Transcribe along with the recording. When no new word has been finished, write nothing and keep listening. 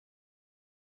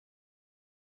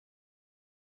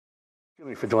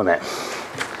Me for doing that.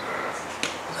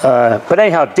 But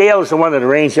anyhow, Dale is the one that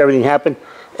arranged everything happen.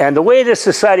 And the way this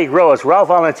society grows, we're all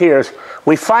volunteers.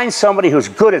 We find somebody who's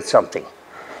good at something.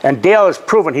 And Dale has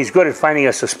proven he's good at finding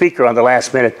us a speaker on the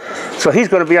last minute. So he's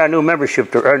going to be our new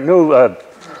membership, our new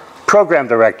program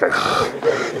director.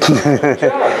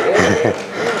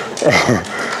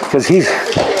 Because he's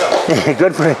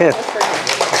good for him.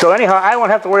 So anyhow, I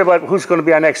won't have to worry about who's going to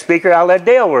be our next speaker. I'll let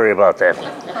Dale worry about that.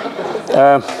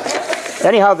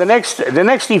 Anyhow, the next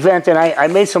event, and I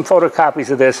made some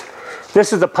photocopies of this.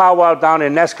 This is the powwow down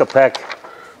in Nescopec,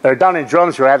 or down in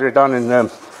Drums rather, down in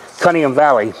Cunningham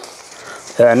Valley,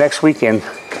 next weekend,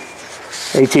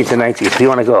 18th and 19th. Do you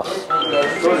want to go?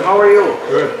 Good. How are you?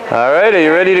 Good. All right, are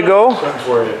you ready to go?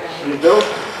 For you. You do?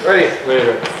 Ready.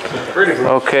 Ready.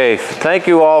 Okay, thank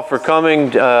you all for coming.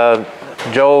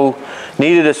 Joe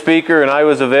needed a speaker and I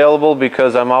was available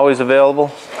because I'm always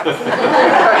available.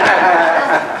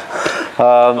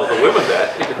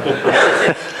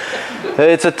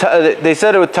 They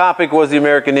said the topic was the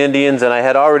American Indians, and I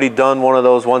had already done one of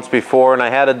those once before, and I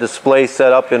had a display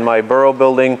set up in my borough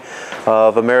building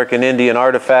of American Indian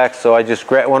artifacts, so I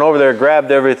just went over there, grabbed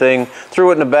everything,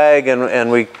 threw it in a bag, and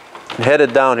we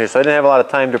headed down here. So I didn't have a lot of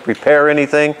time to prepare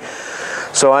anything.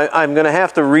 So I'm going to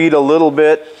have to read a little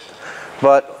bit,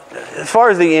 but as far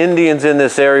as the Indians in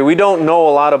this area, we don't know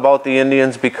a lot about the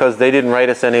Indians because they didn't write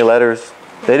us any letters.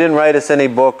 They didn't write us any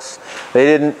books. They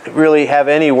didn't really have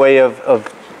any way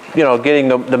of you know, getting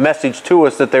the message to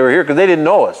us that they were here because they didn't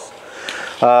know us.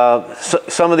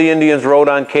 Some of the Indians wrote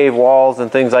on cave walls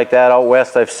and things like that out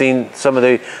west. I've seen some of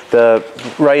the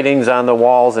writings on the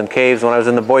walls and caves when I was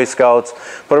in the Boy Scouts.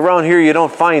 But around here you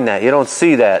don't find that. You don't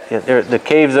see that. The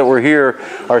caves that were here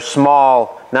are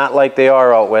small, not like they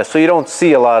are out west. So you don't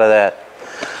see a lot of that.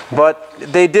 But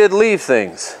they did leave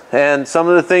things. And some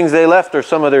of the things they left are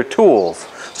some of their tools.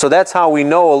 So that's how we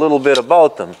know a little bit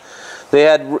about them. They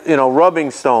had, you know,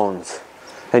 rubbing stones.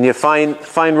 And you find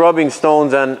rubbing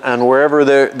stones on wherever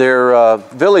their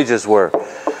villages were.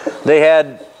 They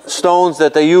had stones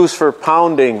that they used for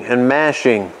pounding and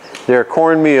mashing their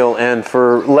cornmeal and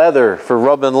for leather, for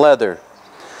rubbing leather.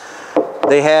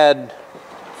 They had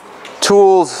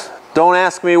tools, don't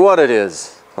ask me what it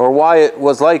is or why it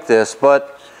was like this,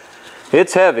 but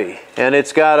it's heavy and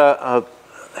it's got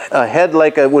a head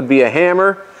like it would be a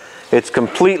hammer. It's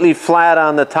completely flat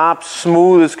on the top,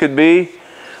 smooth as could be,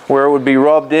 where it would be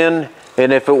rubbed in.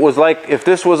 And if it was like, if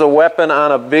this was a weapon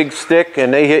on a big stick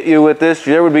and they hit you with this,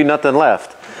 there would be nothing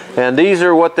left. And these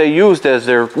are what they used as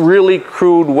their really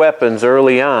crude weapons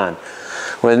early on.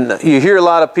 When you hear a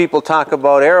lot of people talk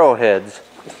about arrowheads,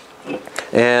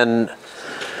 and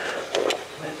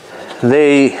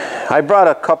I brought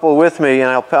a couple with me, and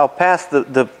I'll pass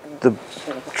the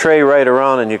tray right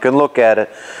around and you can look at it.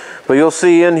 But you'll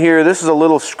see in here, this is a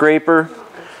little scraper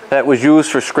that was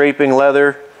used for scraping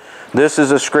leather. This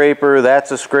is a scraper,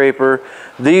 that's a scraper.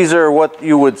 These are what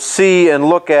you would see and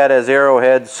look at as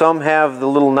arrowheads. Some have the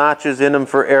little notches in them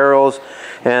for arrows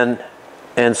and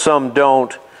some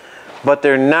don't. But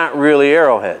they're not really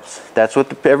arrowheads. That's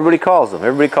what everybody calls them.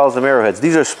 Everybody calls them arrowheads.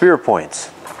 These are spear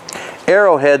points.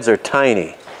 Arrowheads are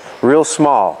tiny, real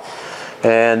small.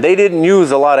 And they didn't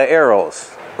use a lot of arrows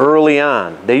early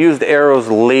on. They used arrows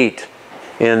late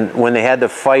when they had to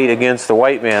fight against the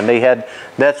white man.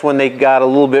 That's when they got a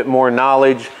little bit more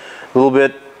knowledge, a little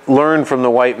bit learned from the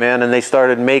white man, and they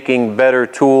started making better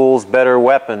tools, better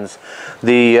weapons.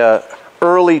 The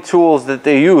early tools that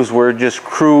they used were just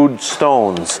crude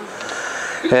stones.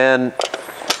 And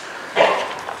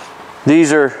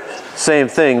these are same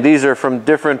thing. These are from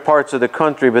different parts of the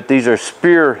country, but these are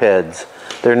spearheads.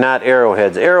 They're not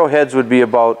arrowheads. Arrowheads would be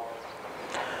about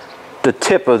the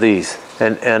tip of these.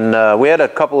 And we had a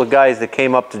couple of guys that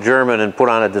came up to German and put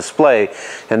on a display,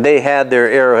 and they had their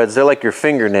arrowheads. They're like your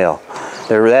fingernail.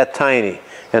 They're that tiny.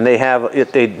 And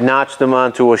they notched them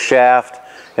onto a shaft,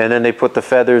 and then they put the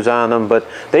feathers on them. But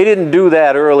they didn't do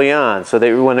that early on. So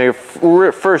when they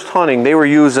were first hunting, they were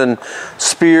using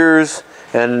spears,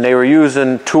 and they were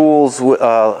using tools.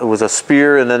 It was a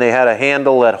spear, and then they had a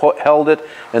handle that held it,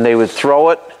 and they would throw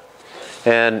it.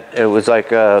 And it was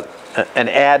like an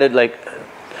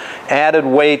added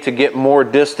way to get more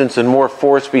distance and more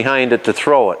force behind it to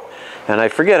throw it. And I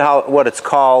forget what it's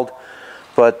called,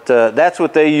 but that's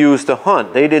what they used to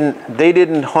hunt. They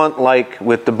didn't hunt like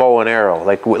with the bow and arrow,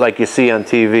 like you see on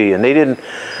TV. And they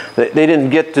didn't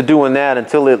get to doing that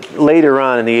until later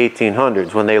on in the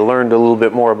 1800s, when they learned a little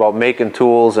bit more about making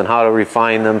tools and how to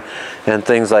refine them and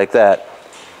things like that.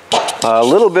 A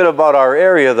little bit about our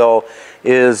area, though,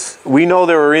 is we know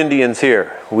there were Indians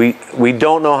here. We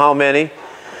don't know how many.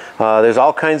 There's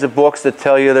all kinds of books that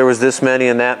tell you there was this many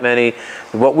and that many,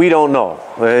 but we don't know.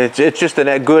 It's just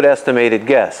a good estimated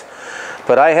guess.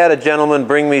 But I had a gentleman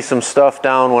bring me some stuff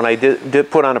down when I did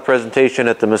put on a presentation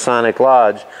at the Masonic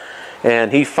Lodge,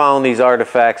 and he found these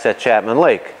artifacts at Chapman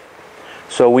Lake.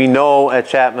 So we know at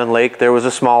Chapman Lake there was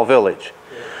a small village.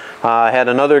 I had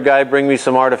another guy bring me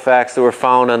some artifacts that were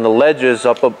found on the ledges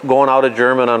going out of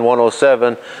German on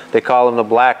 107. They call them the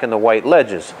black and the white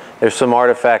ledges. There's some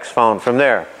artifacts found from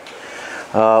there.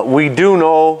 We do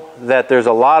know that there's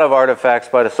a lot of artifacts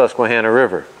by the Susquehanna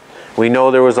River. We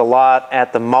know there was a lot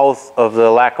at the mouth of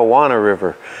the Lackawanna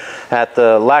River. At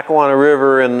the Lackawanna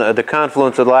River and the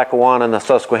confluence of the Lackawanna and the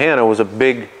Susquehanna was a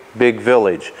big, big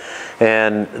village.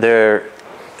 And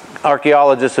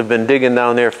archaeologists have been digging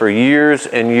down there for years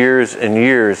and years and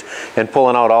years and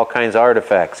pulling out all kinds of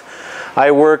artifacts.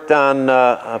 I worked on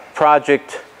a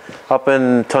project up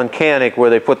in Tunkhannock where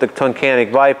they put the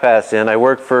Tunkhannock bypass in. I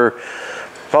worked for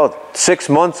about 6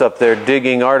 months up there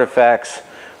digging artifacts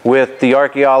with the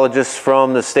archaeologists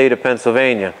from the state of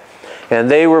Pennsylvania. And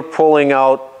they were pulling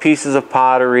out pieces of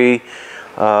pottery,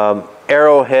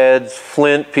 arrowheads,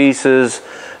 flint pieces.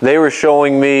 They were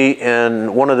showing me,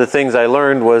 and one of the things I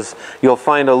learned was you'll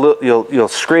find you'll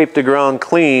scrape the ground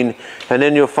clean, and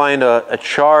then you'll find a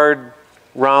charred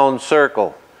round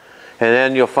circle. And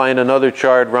then you'll find another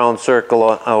charred round circle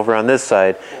over on this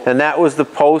side. And that was the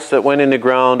post that went in the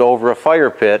ground over a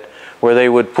fire pit where they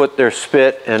would put their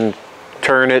spit and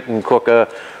turn it and cook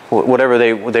whatever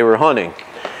they were hunting.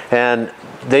 And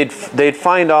they'd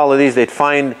find all of these. They'd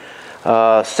find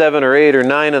 7 or 8 or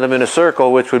 9 of them in a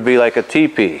circle, which would be like a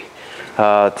teepee.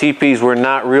 Teepees were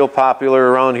not real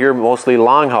popular around here, mostly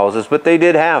longhouses, but they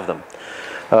did have them.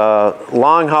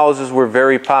 Longhouses were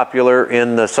very popular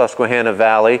in the Susquehanna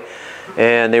Valley,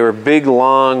 and they were big,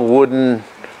 long, wooden,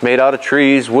 made out of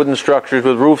trees, wooden structures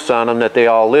with roofs on them that they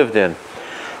all lived in.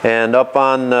 And up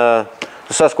on the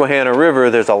Susquehanna River,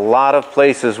 there's a lot of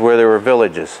places where there were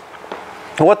villages.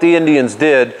 What the Indians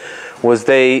did was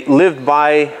they lived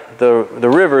by the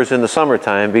rivers in the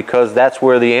summertime because that's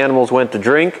where the animals went to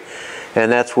drink,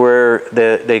 and that's where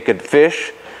they could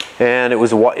fish, and it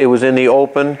was in the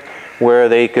open where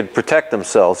they could protect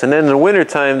themselves. And then in the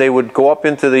wintertime, they would go up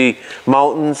into the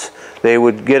mountains. They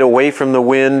would get away from the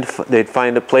wind. They'd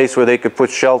find a place where they could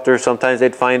put shelter. Sometimes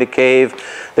they'd find a cave.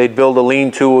 They'd build a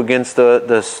lean-to against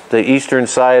the eastern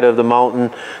side of the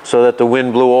mountain so that the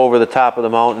wind blew over the top of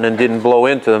the mountain and didn't blow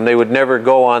into them. They would never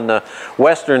go on the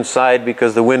western side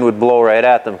because the wind would blow right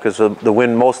at them, because the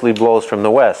wind mostly blows from the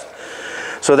west.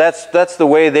 So that's the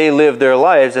way they lived their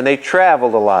lives, and they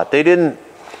traveled a lot. They didn't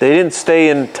stay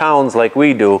in towns like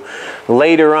we do.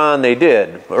 Later on they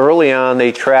did. Early on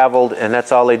they traveled, and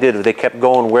that's all they did. They kept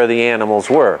going where the animals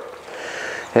were.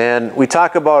 And we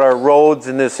talk about our roads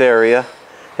in this area,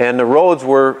 and the roads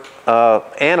were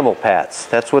animal paths.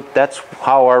 That's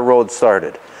how our roads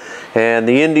started. And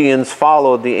the Indians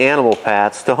followed the animal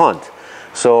paths to hunt.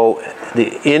 So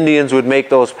the Indians would make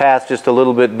those paths just a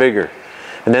little bit bigger.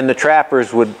 And then the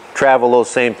trappers would travel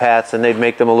those same paths, and they'd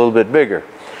make them a little bit bigger.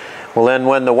 Well, then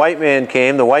when the white man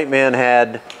came, the white man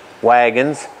had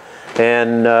wagons,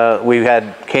 and we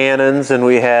had cannons, and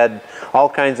we had all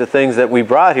kinds of things that we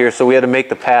brought here, so we had to make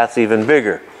the paths even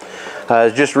bigger. I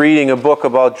was just reading a book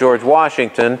about George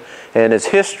Washington and his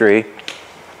history,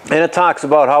 and it talks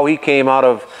about how he came out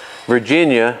of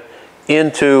Virginia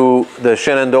into the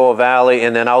Shenandoah Valley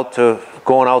and then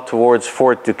going out towards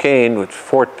Fort Duquesne, which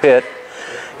Fort Pitt,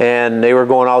 and they were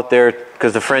going out there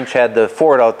because the French had the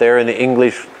fort out there, and the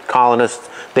English colonists,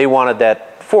 they wanted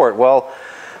that fort. Well,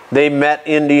 they met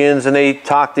Indians, and they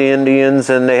talked to Indians,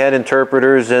 and they had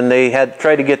interpreters, and they had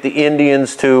tried to get the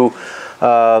Indians to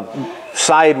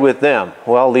side with them.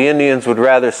 Well, the Indians would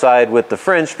rather side with the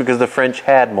French because the French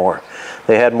had more.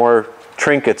 They had more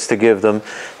trinkets to give them,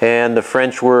 and the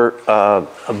French were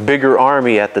a bigger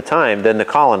army at the time than the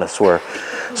colonists were.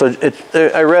 So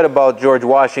I read about George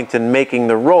Washington making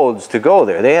the roads to go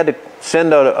there. They had to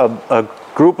send out a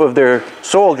group of their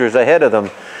soldiers ahead of them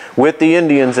with the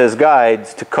Indians as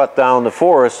guides to cut down the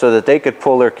forest so that they could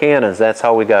pull their cannons. That's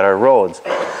how we got our roads.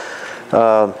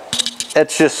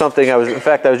 That's just something I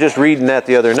was just reading that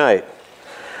the other night.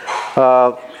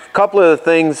 A couple of the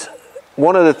things,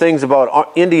 one of the things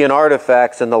about Indian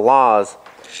artifacts and the laws,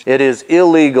 it is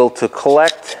illegal to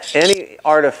collect any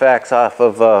artifacts off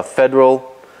of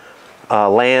federal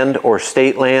land or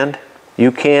state land.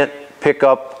 You can't pick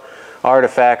up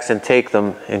artifacts and take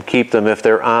them and keep them if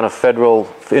they're on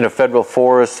in a federal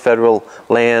forest, federal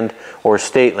land, or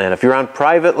state land. If you're on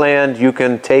private land, you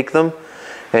can take them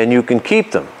and you can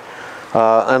keep them,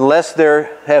 unless they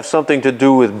have something to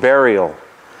do with burial.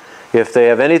 If they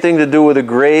have anything to do with a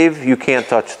grave, you can't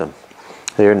touch them.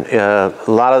 A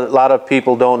lot of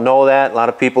people don't know that. A lot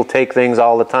of people take things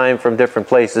all the time from different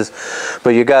places,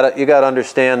 but you gotta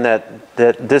understand that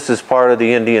this is part of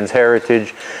the Indians'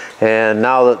 heritage, and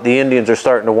now that the Indians are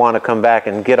starting to want to come back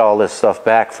and get all this stuff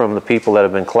back from the people that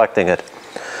have been collecting it.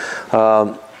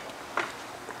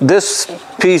 This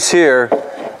piece here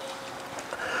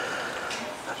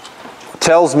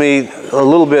tells me a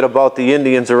little bit about the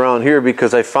Indians around here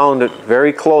because I found it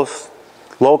very close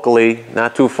locally,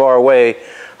 not too far away.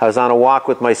 I was on a walk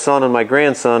with my son and my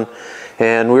grandson,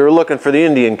 and we were looking for the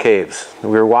Indian caves. We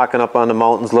were walking up on the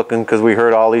mountains looking because we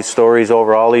heard all these stories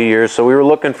over all the years, so we were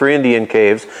looking for Indian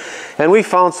caves, and we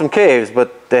found some caves,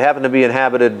 but they happened to be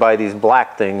inhabited by these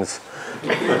black things.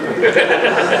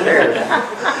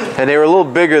 And they were a little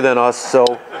bigger than us,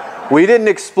 so we didn't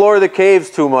explore the caves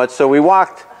too much, so we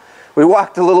walked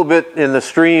a little bit in the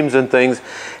streams and things,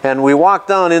 and we walked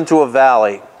down into a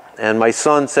valley. And my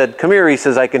son said, "Come here," he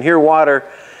says, "I can hear water."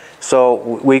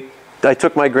 So I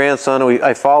took my grandson, and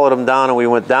I followed him down, and we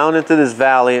went down into this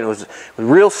valley, and it was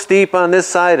real steep on this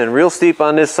side and real steep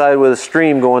on this side with a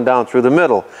stream going down through the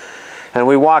middle. And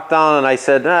we walked down, and I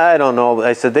said, "I don't know."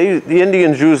 I said, the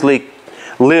Indians usually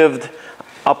lived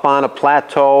up on a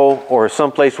plateau or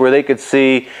someplace where they could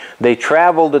see. They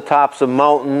traveled the tops of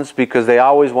mountains because they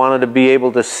always wanted to be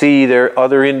able to see their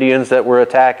other Indians that were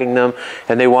attacking them,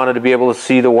 and they wanted to be able to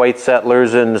see the white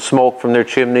settlers and the smoke from their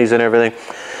chimneys and everything.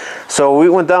 So we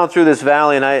went down through this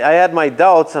valley, and I had my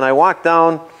doubts, and I walked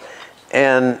down,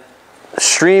 and a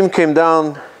stream came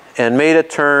down and made a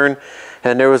turn,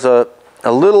 and there was a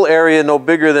little area no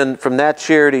bigger than from that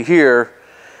chair to here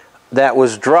that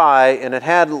was dry, and it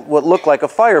had what looked like a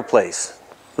fireplace,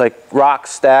 like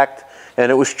rocks stacked, and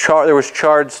it was there was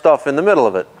charred stuff in the middle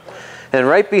of it. And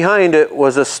right behind it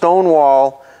was a stone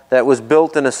wall that was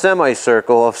built in a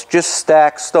semicircle of just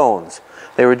stacked stones.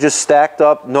 They were just stacked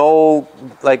up,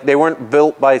 like they weren't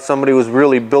built by somebody who was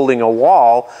really building a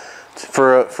wall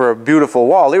for a beautiful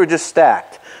wall. They were just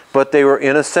stacked, but they were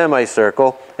in a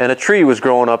semicircle, and a tree was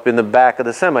growing up in the back of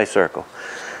the semicircle.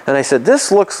 And I said,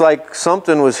 "This looks like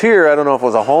something was here. I don't know if it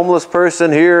was a homeless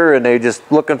person here, and they just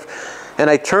looking." And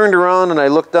I turned around and I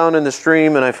looked down in the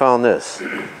stream, and I found this.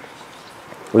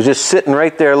 It was just sitting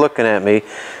right there looking at me.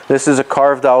 This is a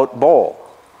carved out bowl.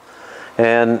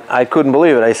 And I couldn't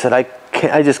believe it. I said,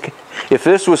 if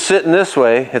this was sitting this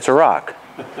way, it's a rock.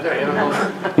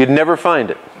 You'd never find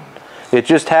it. It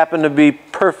just happened to be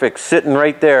perfect, sitting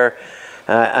right there.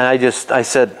 And I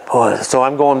said, "Oh, so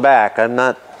I'm going back. I'm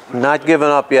not giving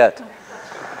up yet.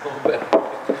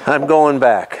 I'm going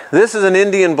back." This is an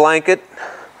Indian blanket.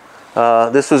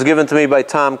 This was given to me by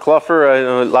Tom Cluffer. I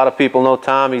know a lot of people know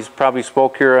Tom. He's probably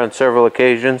spoke here on several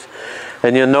occasions.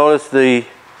 And you'll notice the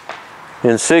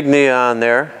insignia on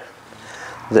there.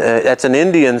 That's an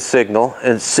Indian symbol.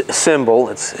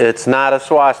 It's not a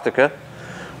swastika,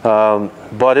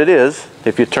 but it is.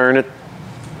 If you turn it,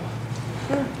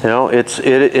 you know,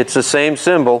 it's the same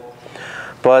symbol.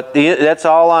 But that's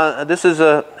all on. This is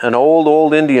an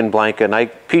old Indian blanket, and I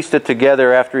pieced it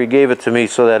together after he gave it to me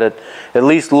so that it at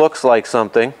least looks like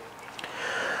something.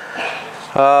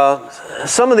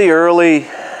 Some of the early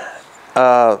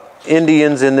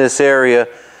Indians in this area,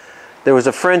 there was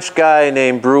a French guy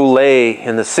named Brulé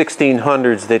in the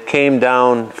 1600s that came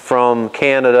down from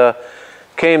Canada,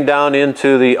 came down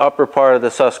into the upper part of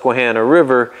the Susquehanna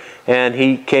River, and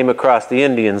he came across the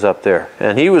Indians up there.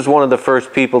 And he was one of the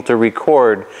first people to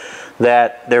record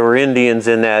that there were Indians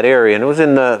in that area. And it was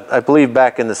in the, I believe,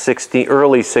 back in the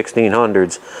early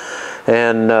 1600s.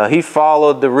 And he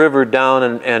followed the river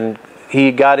down, and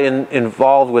he got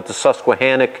involved with the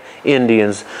Susquehannock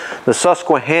Indians. The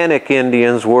Susquehannock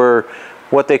Indians were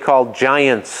what they called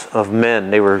giants of men.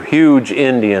 They were huge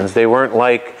Indians. They weren't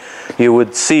like you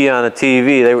would see on a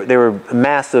TV. They were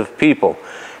massive people.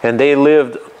 And they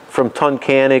lived from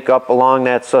Tunkhannock up along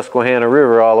that Susquehanna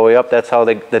River all the way up. That's how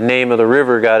the name of the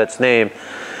river got its name.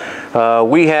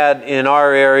 We had, in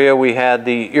our area, we had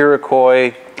the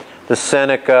Iroquois, the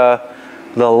Seneca,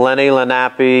 the Lenni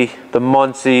Lenape, the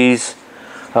Munsees,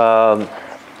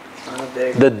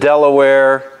 the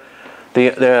Delaware,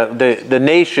 the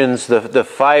nations, the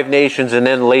 5 nations, and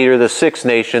then later the 6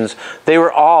 nations. They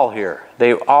were all here.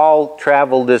 They all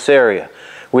traveled this area.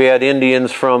 We had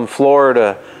Indians from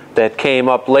Florida that came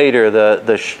up later,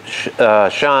 the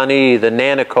Shawnee, the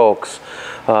Nanticokes.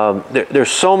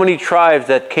 There's so many tribes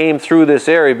that came through this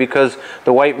area because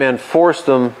the white men forced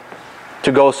them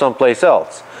to go someplace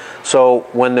else. So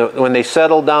when they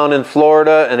settled down in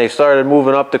Florida and they started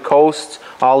moving up the coasts,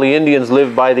 all the Indians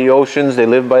lived by the oceans, they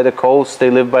lived by the coasts, they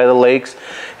lived by the lakes,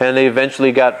 and they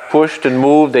eventually got pushed and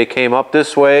moved. They came up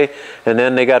this way, and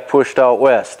then they got pushed out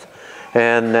west.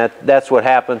 And that's what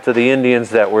happened to the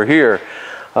Indians that were here.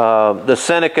 The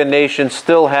Seneca Nation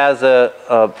still has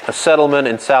a settlement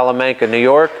in Salamanca, New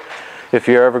York. If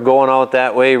you're ever going out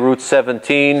that way, Route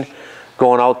 17,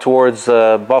 going out towards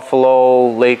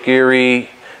Buffalo, Lake Erie,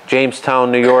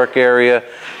 Jamestown, New York area,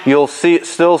 you'll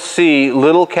still see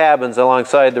little cabins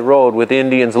alongside the road with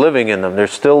Indians living in them. They're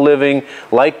still living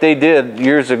like they did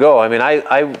years ago. I mean,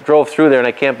 I drove through there and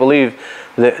I can't believe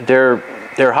that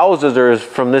their houses are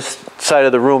from this side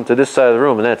of the room to this side of the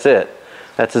room, and that's it.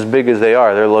 That's as big as they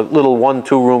are. They're little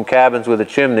 1-2 room cabins with a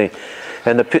chimney.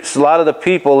 And a lot of the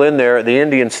people in there, the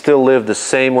Indians still live the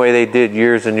same way they did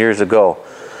years and years ago.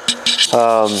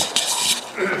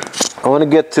 I want to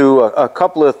get to a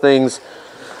couple of things.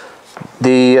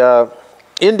 The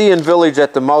Indian village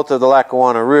at the mouth of the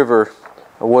Lackawanna River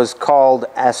was called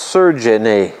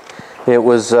Asurgene. It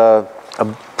was a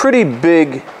pretty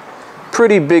big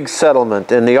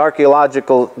settlement, and the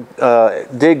archaeological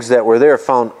digs that were there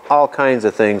found all kinds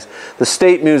of things. The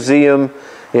State Museum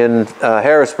in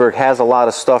Harrisburg has a lot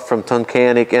of stuff from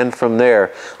Tunkhannock and from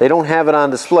there. They don't have it on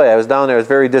display. I was down there, I was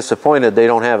very disappointed they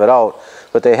don't have it out,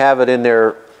 but they have it in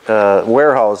their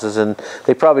warehouses, and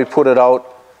they probably put it out.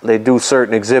 They do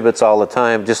certain exhibits all the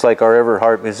time, just like our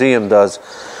Everhart Museum does.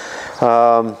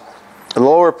 The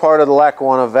lower part of the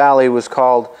Lackawanna Valley was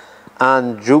called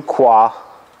Anjuqua,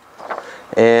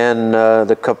 and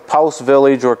the Capouse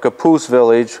Village or Capoose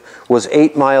Village was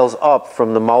 8 miles up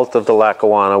from the mouth of the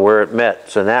Lackawanna where it met.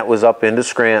 So that was up into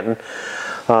Scranton.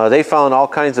 They found all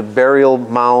kinds of burial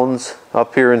mounds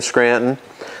up here in Scranton.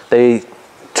 They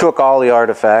took all the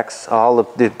artifacts, all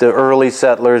the early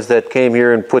settlers that came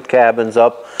here and put cabins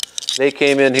up. They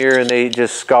came in here and they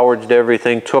just scourged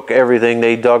everything, took everything.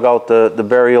 They dug out the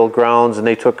burial grounds, and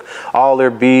they took all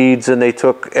their beads, and they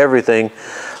took everything.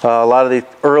 A lot of the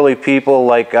early people,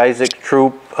 like Isaac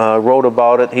Troop, wrote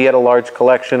about it. He had a large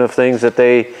collection of things that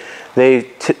they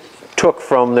took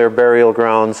from their burial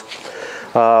grounds.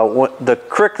 The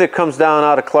creek that comes down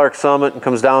out of Clark Summit and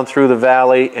comes down through the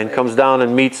valley and comes down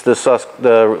and meets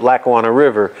the Lackawanna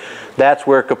River, that's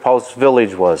where Capouse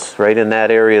Village was, right in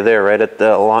that area there, right at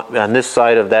on this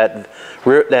side of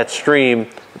that stream,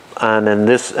 and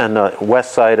the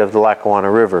west side of the Lackawanna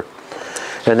River,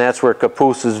 and that's where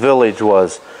Capouse's village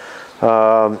was.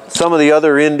 Some of the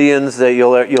other Indians that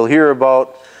you'll hear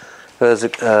about,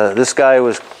 this guy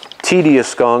was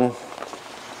Tediuscung,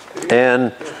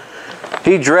 and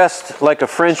he dressed like a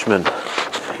Frenchman.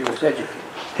 He was educated.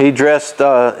 He dressed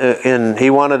he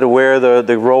wanted to wear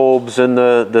the robes and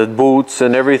the boots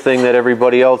and everything that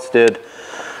everybody else did.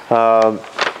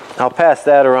 I'll pass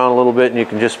that around a little bit, and you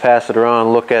can just pass it around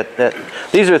and look at that.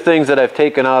 These are things that I've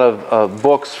taken out of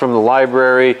books from the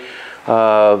library.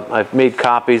 I've made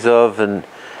copies of, and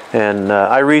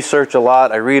I research a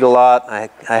lot. I read a lot. I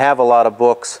have a lot of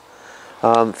books.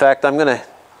 In fact, I'm going to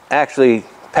actually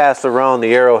pass around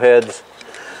the arrowheads,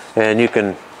 and you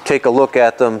can take a look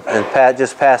at them and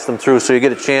just pass them through so you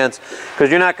get a chance, because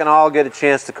you're not going to all get a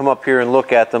chance to come up here and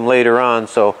look at them later on.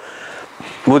 So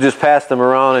we'll just pass them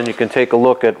around, and you can take a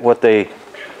look at how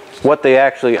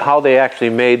they actually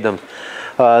made them.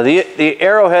 The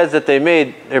arrowheads that they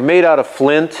made, they're made out of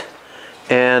flint,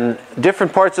 and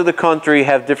different parts of the country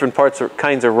have different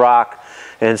kinds of rock,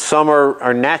 and some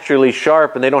are naturally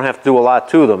sharp and they don't have to do a lot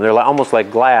to them. They're almost like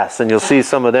glass, and you'll see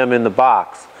some of them in the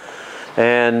box.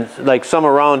 And like some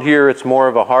around here, it's more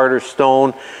of a harder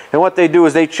stone, and what they do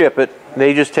is they chip it.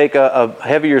 They just take a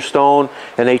heavier stone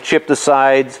and they chip the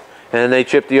sides, and they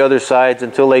chip the other sides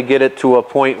until they get it to a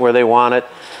point where they want it,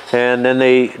 and then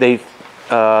they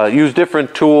use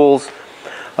different tools.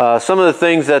 Some of the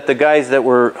things that the guys that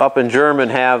were up in German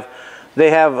have, they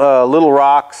have little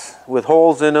rocks with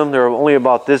holes in them. They're only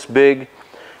about this big,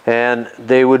 and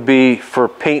they would be for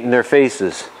painting their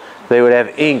faces. They would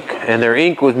have ink, and their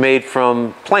ink was made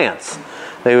from plants.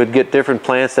 They would get different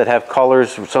plants that have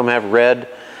colors. Some have red,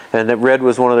 and that red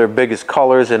was one of their biggest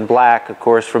colors, and black, of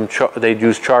course, they'd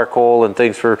use charcoal and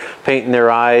things for painting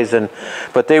their eyes.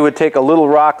 But they would take a little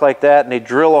rock like that, and they'd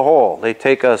drill a hole. They'd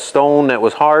take a stone that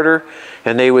was harder,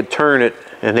 and they would turn it,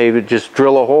 and they would just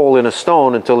drill a hole in a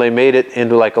stone until they made it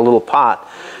into like a little pot.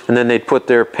 And then they'd put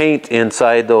their paint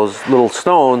inside those little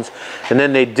stones, and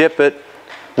then they'd dip it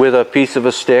with a piece of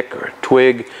a stick or a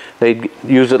twig. They'd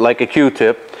use it like a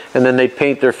Q-tip, and then they'd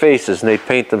paint their faces, and they'd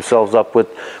paint themselves up with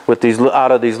these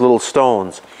out of these little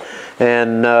stones.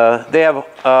 And they have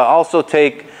also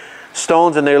take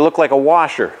stones, and they look like a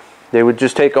washer. They would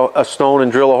just take a stone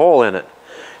and drill a hole in it.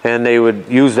 And they would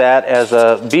use that as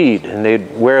a bead, and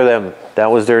they'd wear them. That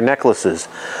was their necklaces.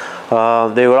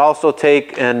 They would also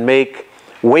take and make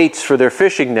weights for their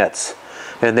fishing nets.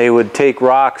 And they would take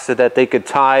rocks so that they could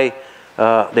tie,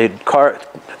 they'd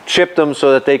chip them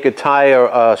so that they could tie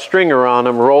a string around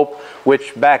them, rope,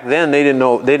 which back then they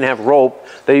didn't have rope.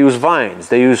 They used vines.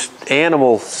 They used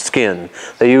animal skin.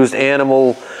 They used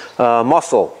animal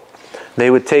muscle. They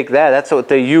would take that. That's what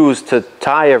they used to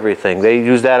tie everything. They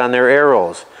used that on their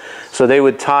arrows. So they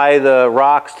would tie the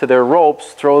rocks to their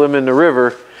ropes, throw them in the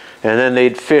river, and then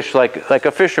they'd fish like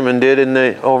a fisherman did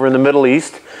over in the Middle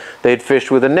East. They'd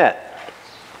fish with a net.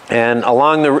 And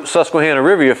along the Susquehanna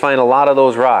River, you find a lot of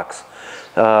those rocks.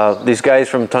 These guys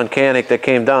from Tunkhannock that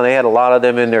came down, they had a lot of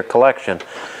them in their collection.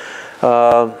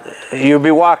 You'd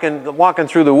be walking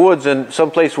through the woods, and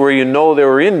someplace where you know there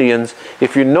were Indians,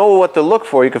 if you know what to look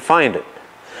for, you can find it.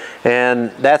 And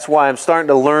that's why I'm starting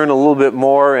to learn a little bit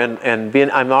more, and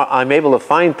I'm able to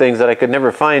find things that I could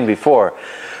never find before.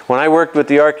 When I worked with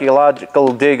the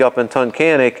archaeological dig up in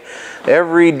Tunkhannock,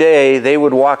 every day they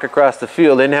would walk across the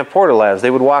field. They didn't have portalabs.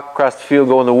 They would walk across the field,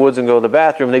 go in the woods, and go to the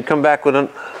bathroom. They'd come back with an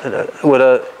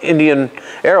Indian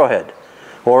arrowhead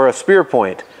or a spear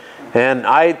point. And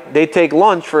they'd take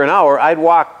lunch for an hour. I'd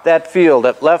walk that field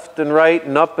up left and right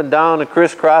and up and down and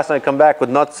crisscross, and I'd come back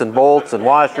with nuts and bolts and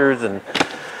washers, and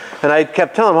I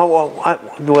kept telling them,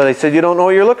 well, they said, you don't know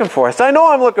what you're looking for. I said, I know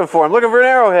I'm looking for an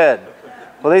arrowhead.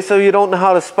 Well, they said, you don't know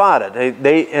how to spot it.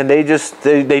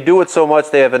 They do it so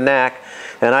much, they have a knack.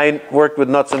 And I worked with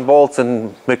nuts and bolts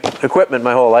and equipment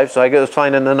my whole life, so I was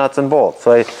finding the nuts and bolts.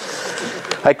 So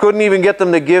I couldn't even get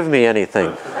them to give me anything.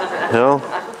 You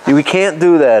know, we can't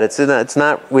do that. It's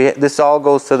not. This all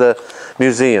goes to the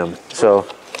museum. So.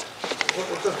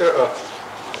 Wasn't there a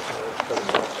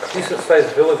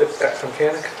decent-sized village at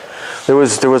Tunkhannock? There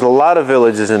was a lot of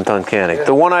villages in Tunkhannock. Yeah.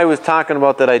 The one I was talking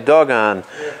about that I dug on,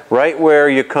 right where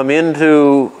you come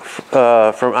into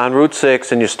on Route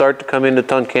 6 and you start to come into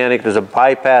Tunkhannock, there's a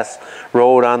bypass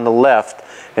road on the left,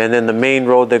 and then the main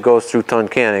road that goes through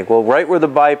Tunkhannock. Well, right where the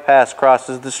bypass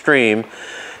crosses the stream,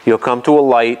 you'll come to a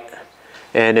light,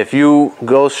 and if you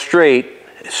go straight,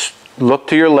 look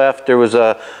to your left, there's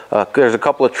a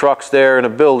couple of trucks there and a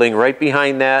building. Right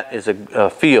behind that is a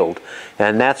field,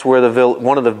 and that's where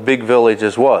one of the big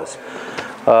villages was.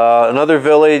 Another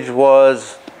village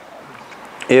was,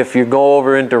 if you go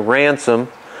over into Ransom,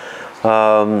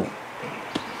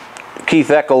 Keith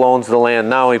Eckel owns the land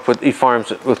now. He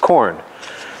farms it with corn,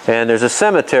 and there's a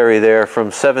cemetery there from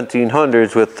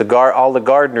 1700s with all the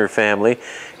Gardner family,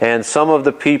 and some of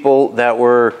the people that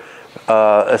were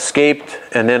escaped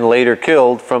and then later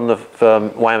killed from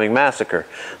the Wyoming massacre.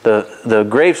 The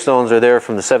gravestones are there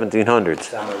from the 1700s.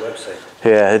 It's on their website.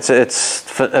 Yeah, it's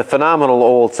a phenomenal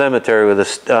old cemetery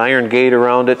with an iron gate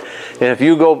around it. And if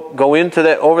you go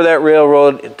into over that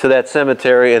railroad to that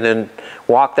cemetery and then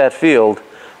walk that field,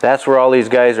 that's where all these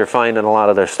guys are finding a lot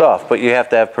of their stuff. But you have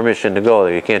to have permission to go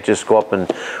there. You can't just go up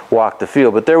and walk the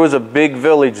field. But there was a big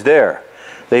village there.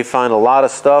 They found a lot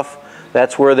of stuff.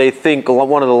 That's where they think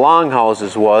one of the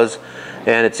longhouses was,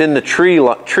 and it's in the tree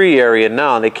area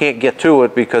now. They can't get to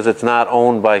it because it's not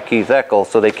owned by Keith Eckel,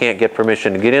 so they can't get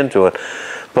permission to get into it.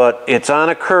 But it's on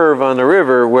a curve on the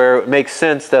river where it makes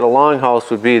sense that a longhouse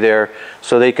would be there,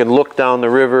 so they can look down the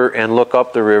river and look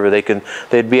up the river.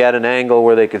 They'd be at an angle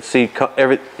where they could see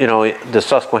the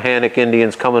Susquehannock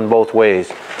Indians coming both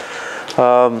ways.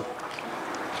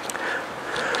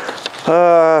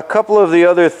 A couple of the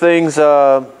other things,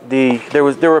 there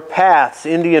were paths,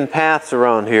 Indian paths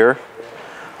around here.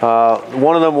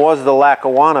 One of them was the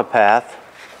Lackawanna path,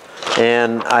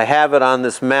 and I have it on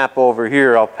this map over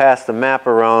here. I'll pass the map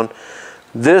around.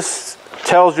 This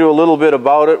tells you a little bit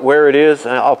about it, where it is.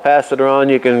 I'll pass it around.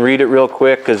 You can read it real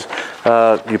quick because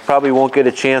you probably won't get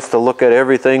a chance to look at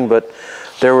everything, but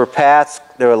there were paths.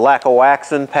 There was a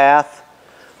Lackawaxen path.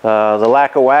 The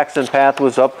Lackawaxen path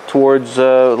was up towards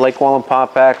Lake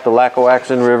Wallenpaupack, the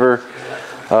Lackawaxen River.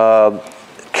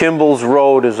 Kimball's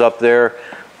Road is up there.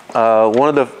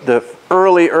 One of the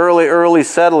early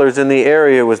settlers in the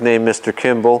area was named Mr.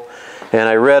 Kimball, and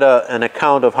I read an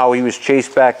account of how he was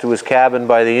chased back to his cabin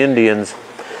by the Indians,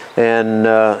 and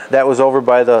that was over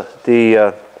by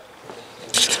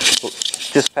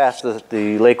just past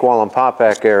the Lake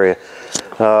Wallenpaupack area.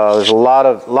 There's a lot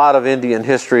of Indian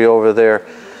history over there.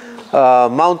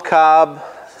 Mount Cobb,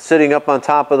 sitting up on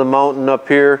top of the mountain up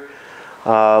here,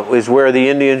 is where the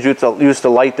Indians used to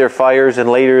light their fires, and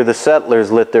later the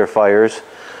settlers lit their fires.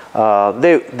 What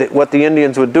the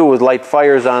Indians would do was light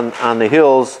fires on the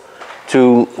hills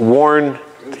to warn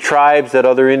tribes that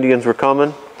other Indians were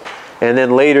coming, And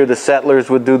then later the settlers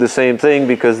would do the same thing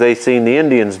because they seen the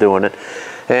Indians doing it.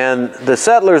 And the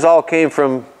settlers all came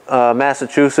from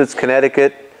Massachusetts,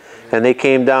 Connecticut, and they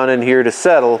came down in here to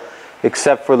settle,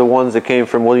 except for the ones that came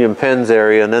from William Penn's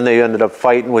area, and then they ended up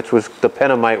fighting, which was the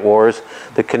Pennamite Wars.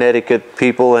 The Connecticut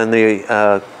people and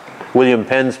the William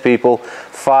Penn's people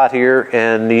fought here,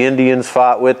 and the Indians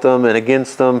fought with them and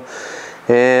against them.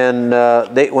 And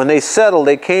when they settled,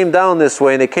 they came down this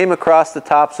way, and they came across the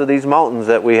tops of these mountains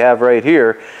that we have right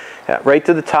here, right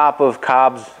to the top of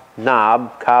Cobb's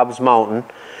Knob, Cobb's Mountain.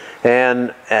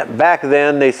 And back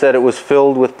then they said it was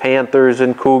filled with panthers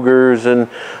and cougars, and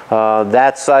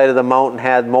that side of the mountain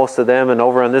had most of them, and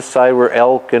over on this side were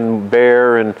elk and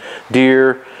bear and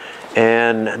deer,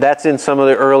 and that's in some of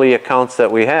the early accounts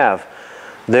that we have.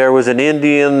 There was an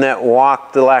Indian that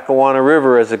walked the Lackawanna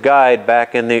River as a guide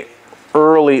back in the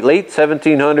late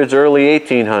 1700s, early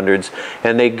 1800s,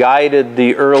 and they guided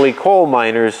the early coal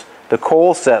miners, the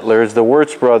coal settlers, the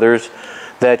Wirtz brothers,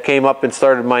 that came up and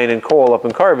started mining coal up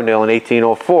in Carbondale in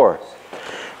 1804.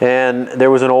 And there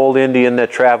was an old Indian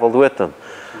that traveled with them.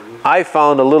 I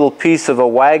found a little piece of a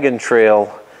wagon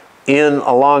trail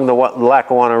along the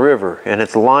Lackawanna River, and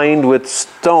it's lined with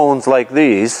stones like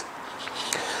these.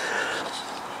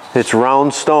 It's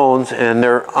round stones, and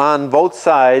they're on both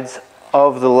sides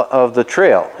of the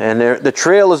trail. And the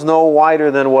trail is no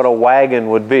wider than what a wagon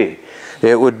would be.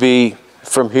 It would be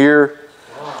from here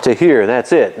to here,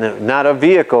 that's it. Not a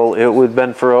vehicle, it would have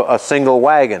been for a single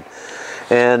wagon.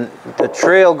 And the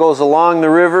trail goes along the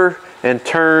river and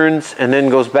turns and then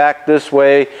goes back this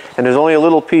way, and there's only a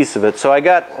little piece of it. So I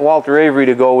got Walter Avery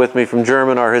to go with me from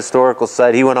German, our historical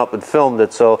site. He went up and filmed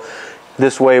it, so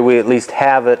this way we at least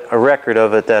have it, a record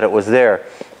of it, that it was there.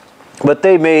 But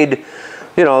they made,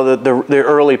 you know, the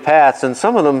early paths, and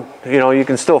some of them, you know, you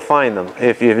can still find them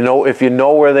if you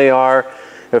know where they are.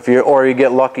 Or you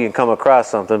get lucky and come across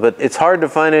something. But it's hard to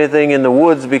find anything in the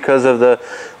woods because of the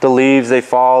leaves. They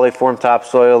fall, they form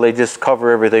topsoil, they just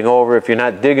cover everything over. If you're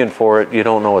not digging for it, you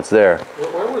don't know it's there.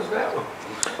 Where was that one?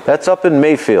 That's up in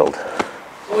Mayfield.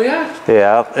 Oh yeah?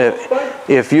 Yeah.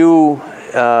 If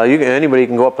anybody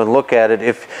can go up and look at it.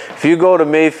 If you go to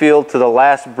Mayfield, to the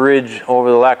last bridge over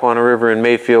the Lackawanna River in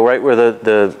Mayfield, right where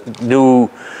the new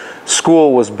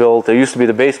school was built, there used to be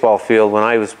the baseball field when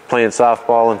I was playing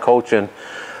softball and coaching.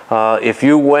 If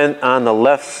you went on the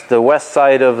west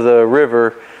side of the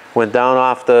river, went down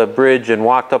off the bridge and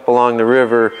walked up along the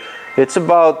river, it's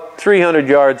about 300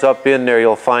 yards up in there.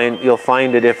 You'll find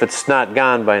it if it's not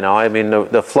gone by now. I mean,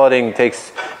 the flooding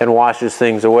takes and washes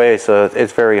things away, so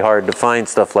it's very hard to find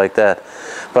stuff like that.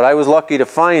 But I was lucky to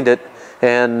find it,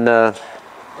 and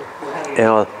you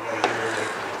know,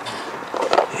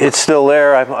 it's still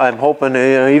there. I'm hoping, you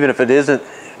know, even if it isn't.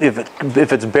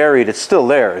 If it's buried, it's still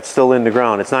there. It's still in the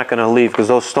ground. It's not going to leave because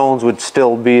those stones would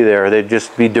still be there. They'd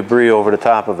just be debris over the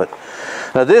top of it.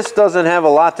 Now this doesn't have a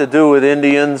lot to do with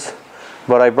Indians,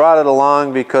 but I brought it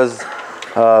along because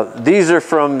these are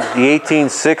from the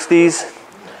 1860s.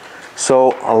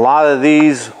 So a lot of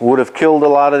these would have killed a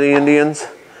lot of the Indians.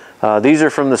 These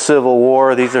are from the Civil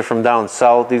War. These are from down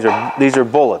south. These are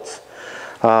bullets.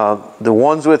 The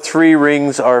ones with 3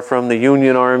 rings are from the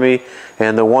Union Army,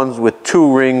 and the ones with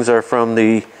 2 rings are from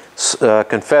the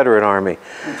Confederate Army.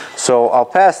 So I'll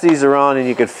pass these around, and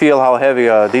you can feel how heavy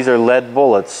these are. Lead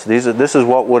bullets. This is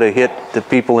what would have hit the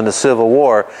people in the Civil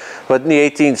War. But in the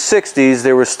 1860s,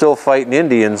 they were still fighting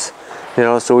Indians, you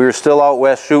know, so we were still out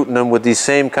west shooting them with these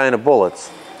same kind of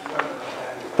bullets.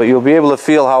 But you'll be able to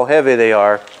feel how heavy they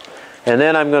are. And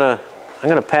then I'm gonna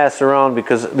pass around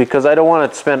because I don't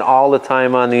want to spend all the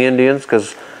time on the Indians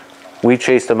because we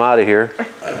chased them out of here.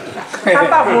 How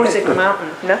about Music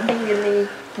Mountain? Nothing in the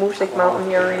Music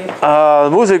Mountain area?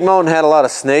 Music Mountain had a lot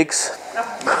of snakes.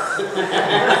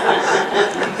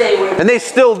 And they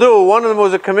still do. One of them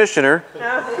was a commissioner.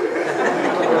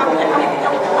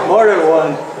 More than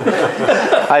one.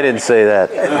 I didn't say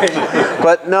that.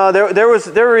 But no, there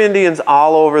were Indians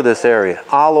all over this area.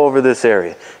 All over this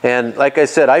area. And like I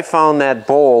said, I found that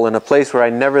bowl in a place where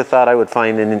I never thought I would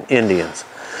find Indians.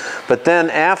 But then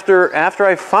after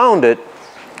I found it,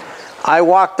 I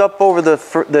walked up over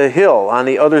the hill on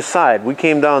the other side. We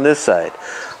came down this side.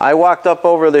 I walked up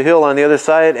over the hill on the other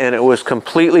side, and it was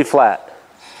completely flat.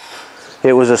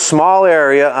 It was a small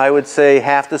area, I would say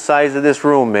half the size of this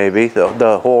room maybe,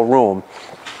 the whole room,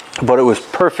 but it was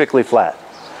perfectly flat,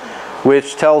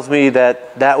 which tells me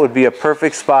that that would be a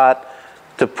perfect spot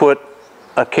to put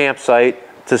a campsite,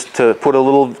 to put a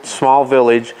little small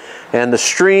village. And the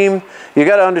stream, you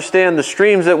got to understand, the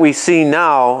streams that we see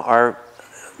now are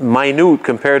minute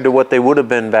compared to what they would have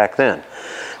been back then.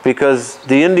 because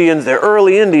the Indians, the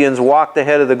early Indians, walked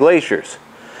ahead of the glaciers,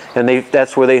 and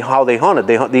that's where how they hunted.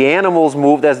 The animals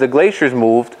moved as the glaciers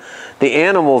moved. The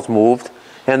animals moved,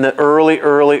 and the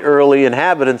early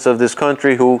inhabitants of this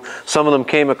country, who some of them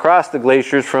came across the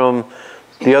glaciers from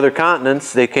the other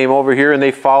continents, they came over here and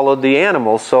they followed the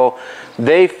animals. So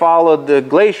they followed the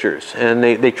glaciers, and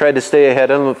they tried to stay ahead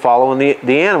of them, following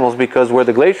the animals, because where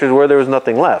the glaciers were, there was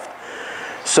nothing left.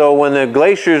 So when the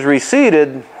glaciers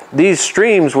receded, these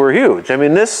streams were huge. I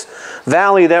mean, this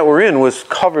valley that we're in was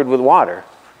covered with water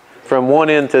from one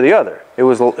end to the other. It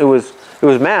was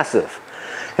massive.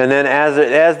 And then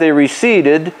as they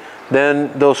receded,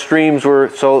 then those streams were,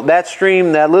 so that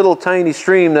stream, that little tiny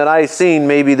stream that I seen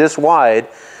maybe this wide,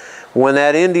 when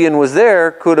that Indian was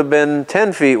there, could have been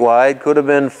 10 feet wide, could have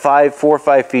been 4 or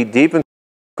 5 feet deep, and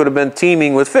could have been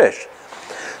teeming with fish.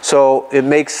 So it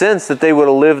makes sense that they would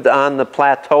have lived on the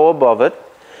plateau above it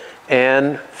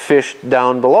and fished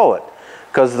down below it,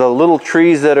 because the little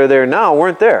trees that are there now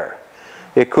weren't there.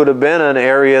 It could have been an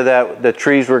area that the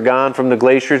trees were gone from the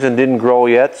glaciers and didn't grow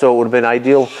yet, so it would have been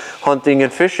ideal hunting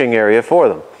and fishing area for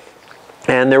them.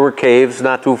 And there were caves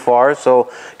not too far,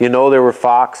 so you know there were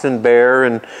fox and bear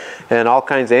and all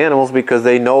kinds of animals, because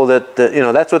they know that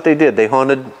that's what they did. They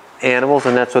hunted animals,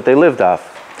 and that's what they lived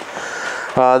off.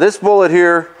 This bullet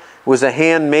here was a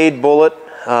handmade bullet.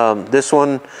 This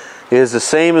one is the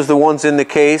same as the ones in the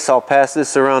case. I'll pass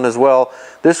this around as well.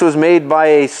 This was made by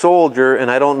a soldier, and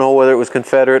I don't know whether it was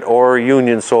Confederate or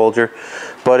Union soldier,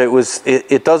 but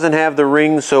it doesn't have the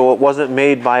ring, so it wasn't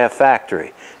made by a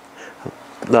factory.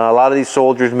 A lot of these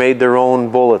soldiers made their own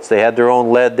bullets. They had their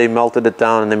own lead, they melted it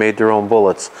down, and they made their own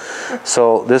bullets.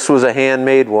 So this was a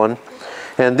handmade one.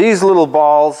 And these little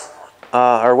balls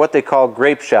are what they call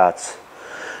grape shots.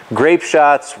 Grape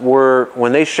shots were,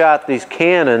 when they shot these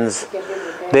cannons,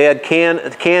 they had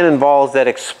cannonballs that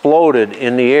exploded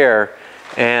in the air,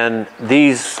 and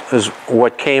these is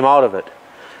what came out of it.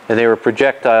 And they were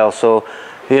projectiles. So,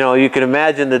 you can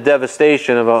imagine the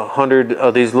devastation of 100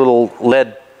 of these little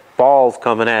lead balls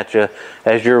coming at you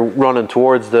as you're running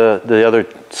towards the other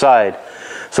side.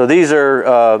 So these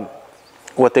are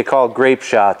what they call grape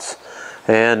shots.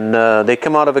 And they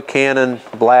come out of a cannon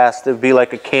blast. It would be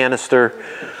like a canister.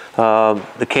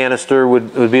 The canister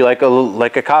would be like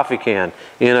a coffee can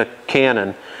in a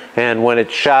cannon, and when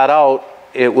it shot out,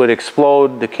 it would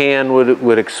explode. The can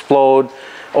would explode,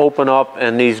 open up,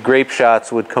 and these grape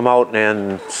shots would come out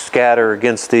and scatter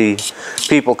against the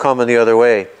people coming the other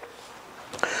way.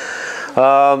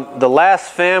 The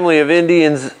last family of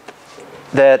Indians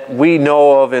that we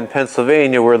know of in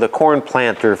Pennsylvania were the Corn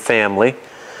Planter family.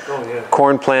 Oh, yeah.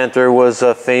 Corn Planter was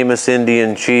a famous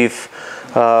Indian chief.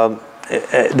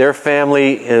 Their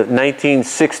family in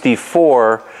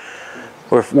 1964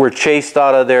 were chased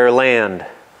out of their land,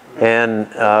 and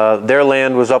their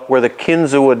land was up where the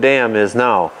Kinzua Dam is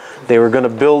now. They were going to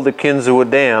build the Kinzua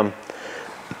Dam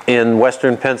in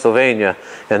western Pennsylvania,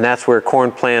 and that's where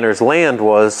Corn Planter's land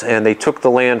was, and they took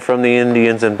the land from the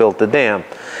Indians and built the dam.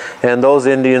 And those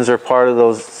Indians are part of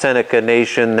those Seneca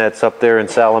Nation that's up there in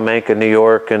Salamanca, New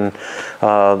York, and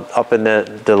up in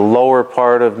the lower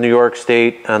part of New York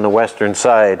State on the western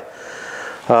side.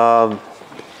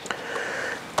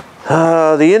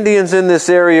 The Indians in this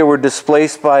area were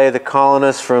displaced by the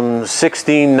colonists from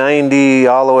 1690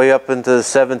 all the way up into the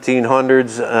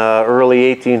 1700s,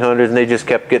 early 1800s, and they just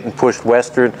kept getting pushed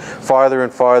westward, farther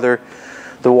and farther.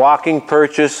 The walking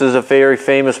purchase is a very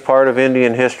famous part of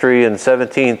Indian history. In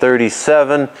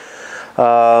 1737,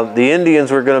 the Indians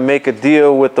were going to make a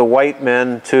deal with the white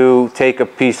men to take a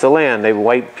piece of land.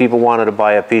 White people wanted to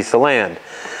buy a piece of land.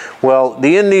 Well,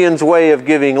 the Indians' way of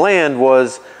giving land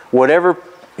was whatever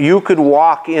you could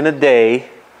walk in a day,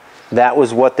 that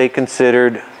was what they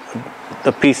considered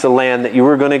a piece of land that you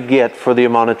were going to get for the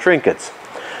amount of trinkets.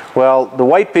 Well, the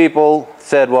white people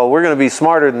said, well, we're going to be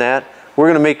smarter than that. We're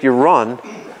going to make you run.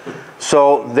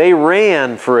 So they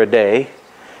ran for a day,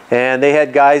 and they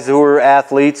had guys who were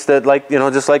athletes that,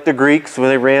 just like the Greeks when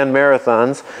they ran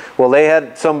marathons. Well, they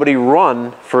had somebody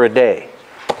run for a day.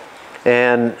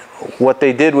 And what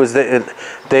they did was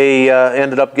they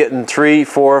ended up getting 3,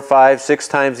 4, 5, 6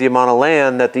 times the amount of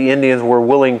land that the Indians were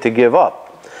willing to give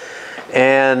up.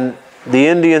 And the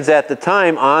Indians at the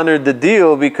time honored the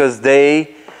deal because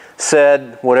they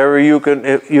said, whatever you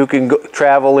can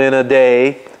travel in a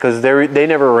day, because they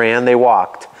never ran, they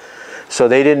walked. So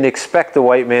they didn't expect the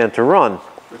white man to run.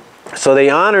 So they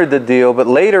honored the deal, but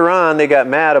later on they got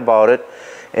mad about it.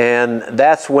 And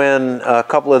that's when a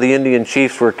couple of the Indian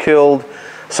chiefs were killed.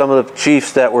 some of the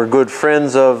chiefs that were good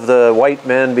friends of the white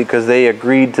men because they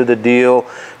agreed to the deal,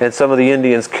 and some of the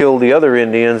Indians killed the other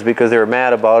Indians because they were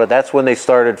mad about it. That's when they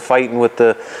started fighting with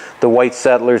the white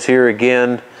settlers here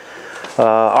again.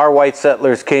 Our white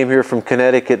settlers came here from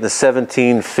Connecticut in the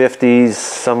 1750s,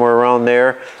 somewhere around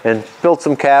there, and built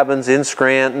some cabins in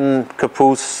Scranton,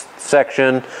 Caboose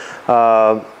section.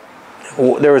 There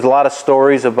was a lot of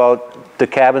stories about the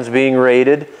cabins being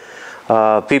raided,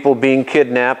 people being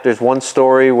kidnapped. There's one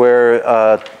story where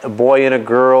a boy and a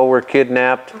girl were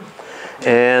kidnapped,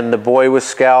 and the boy was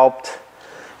scalped,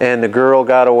 and the girl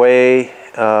got away.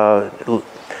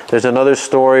 There's another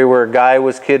story where a guy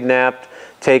was kidnapped,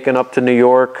 taken up to New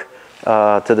York,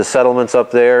 to the settlements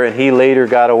up there, and he later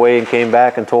got away and came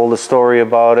back and told a story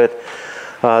about it.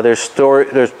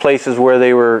 There's places where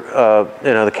they were,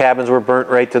 the cabins were burnt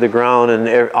right to the ground,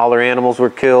 and all their animals were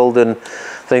killed and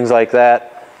things like that.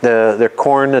 Their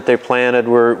corn that they planted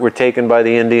were taken by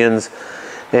the Indians,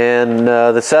 and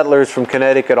the settlers from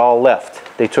Connecticut all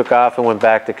left. They took off and went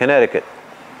back to Connecticut,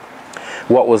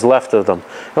 what was left of them.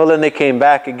 Well, then they came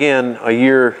back again a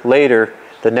year later,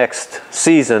 the next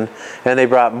season, and they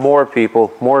brought more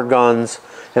people, more guns,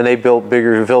 and they built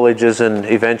bigger villages, and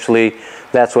eventually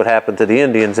that's what happened to the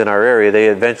Indians in our area. They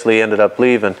eventually ended up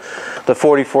leaving. The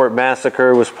 40 Fort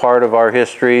Massacre was part of our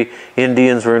history.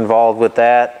 Indians were involved with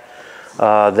that.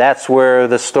 That's where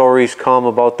the stories come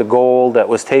about the gold that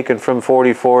was taken from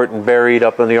 40 Fort and buried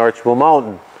up in the Archibald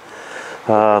Mountain.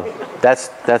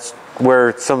 That's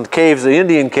where some caves, the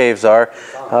Indian caves are.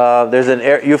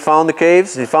 You found the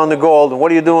caves, you found the gold, and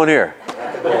what are you doing here?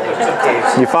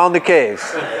 You found the caves.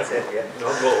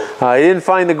 He didn't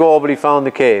find the gold, but he found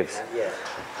the caves.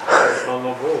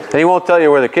 And he won't tell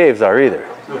you where the caves are either.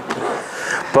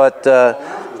 But the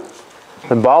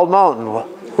Bald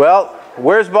Mountain, well,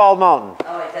 where's Bald Mountain?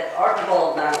 Oh, it's at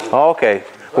Archibald Mountain. Okay.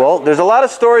 Well, there's a lot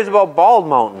of stories about Bald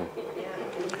Mountain.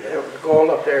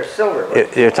 Gold up there, silver.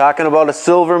 You're talking about a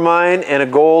silver mine and a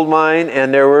gold mine,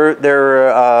 and there were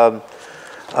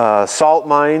salt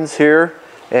mines here,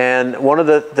 and one of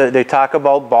they talk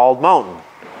about Bald Mountain.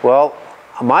 Well,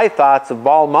 my thoughts of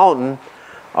Bald Mountain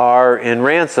are in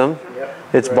Ransom. Yep.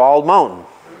 It's right. Bald Mountain.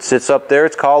 It sits up there.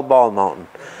 It's called Bald Mountain.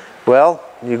 Well,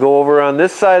 you go over on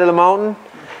this side of the mountain,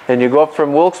 and you go up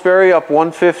from Wilkes-Barre up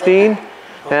 115,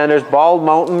 and there's Bald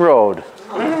Mountain Road.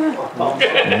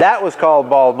 That was called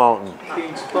Bald Mountain.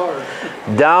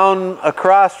 Down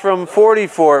across from 40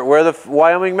 Fort, where the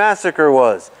Wyoming Massacre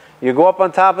was, you go up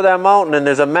on top of that mountain and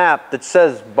there's a map that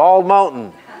says Bald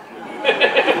Mountain.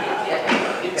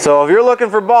 So if you're looking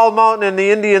for Bald Mountain and the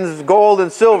Indians' gold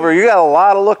and silver, you got a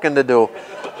lot of looking to do.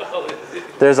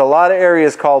 There's a lot of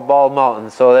areas called Bald Mountain,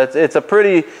 so it's a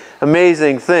pretty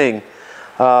amazing thing.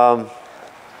 That's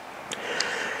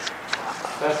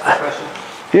the question.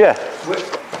 Yeah.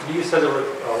 You said there were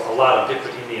a lot of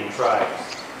different Indian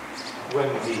tribes.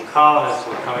 When the colonists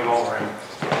were coming over and,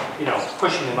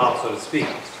 pushing them out, so to speak,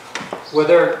 were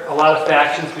there a lot of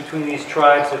factions between these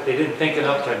tribes that they didn't think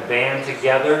enough to band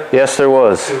together? Yes, there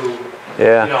was.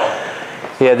 Yeah,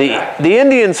 the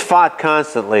Indians fought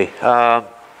constantly.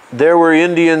 There were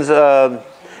Indians,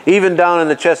 even down in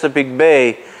the Chesapeake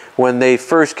Bay, when they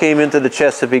first came into the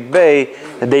Chesapeake Bay,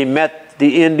 and they met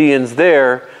the Indians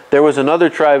there. There was another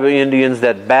tribe of Indians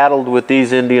that battled with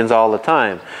these Indians all the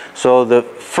time. So the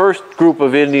first group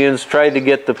of Indians tried to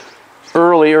get the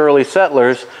early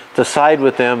settlers to side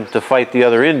with them to fight the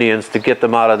other Indians to get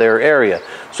them out of their area,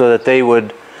 so that they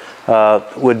would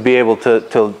be able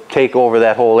to take over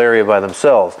that whole area by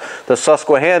themselves. The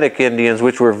Susquehannock Indians,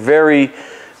 which were very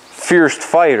fierce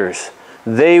fighters,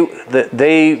 they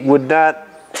would not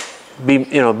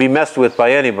be messed with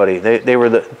by anybody. They were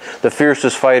the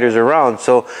fiercest fighters around.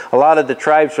 So a lot of the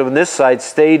tribes from this side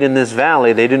stayed in this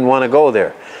valley. They didn't want to go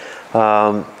there.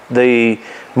 The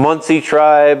Munsee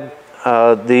tribe,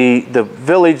 the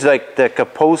village like that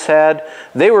Caboose had,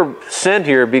 they were sent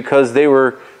here because they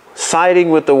were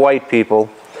siding with the white people,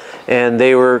 and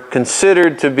they were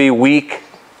considered to be weak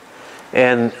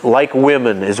and like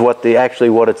women is what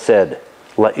it said.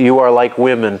 You are like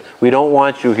women. We don't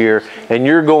want you here, and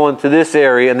you're going to this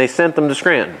area. And they sent them to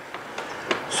Scranton.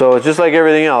 So it's just like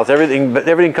everything else.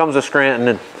 Everything comes to Scranton,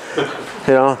 and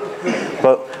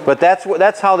But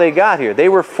that's how they got here. They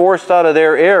were forced out of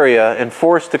their area and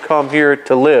forced to come here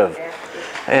to live.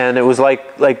 And it was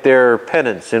like their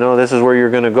penance. This is where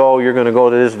you're going to go. You're going to go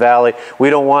to this valley. We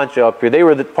don't want you up here. They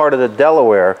were part of the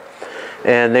Delaware.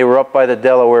 And they were up by the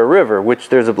Delaware River, which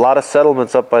there's a lot of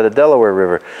settlements up by the Delaware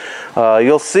River.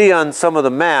 You'll see on some of the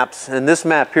maps, and this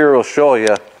map here will show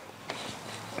you.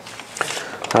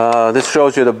 This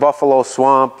shows you the Buffalo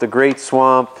Swamp, the Great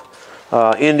Swamp,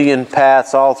 Indian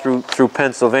paths all through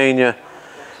Pennsylvania.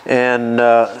 And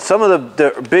some of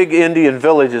the big Indian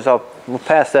villages, we'll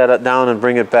pass that down and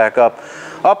bring it back up.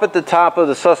 Up at the top of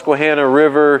the Susquehanna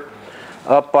River,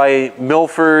 up by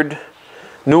Milford,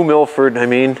 New Milford,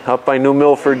 up by New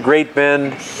Milford, Great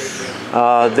Bend.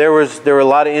 There were a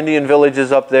lot of Indian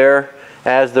villages up there.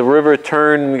 As the river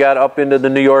turned and got up into the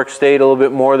New York State a little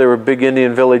bit more, there were big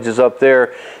Indian villages up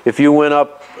there. If you went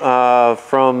up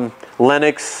from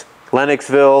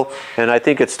Lennoxville, and I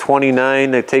think it's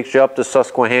 29 that takes you up to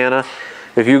Susquehanna.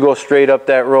 If you go straight up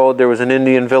that road, there was an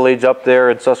Indian village up there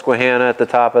in Susquehanna at the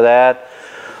top of that.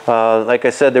 Like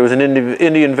I said, there was an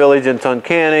Indian village in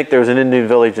Tunkhannock. There was an Indian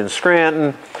village in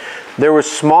Scranton. There were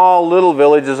small little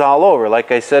villages all over.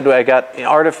 Like I said, I got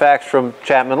artifacts from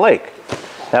Chapman Lake.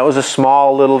 That was a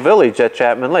small little village at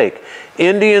Chapman Lake.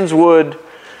 Indians would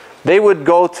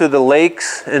go to the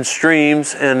lakes and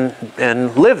streams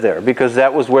and live there because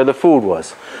that was where the food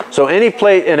was. So any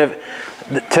place, and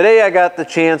today I got the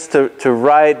chance to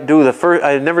do the first,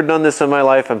 I had never done this in my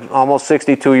life. I'm almost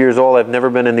 62 years old. I've never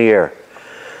been in the air.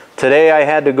 Today I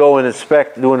had to go and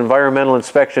do an environmental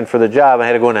inspection for the job. I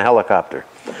had to go in a helicopter,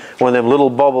 one of them little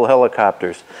bubble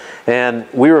helicopters. And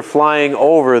we were flying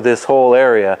over this whole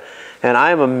area. And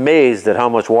I'm amazed at how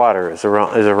much water is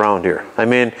around here.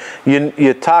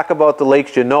 You talk about the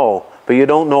lakes but you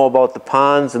don't know about the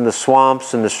ponds and the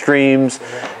swamps and the streams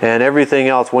and everything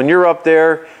else. When you're up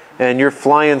there and you're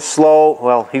flying slow,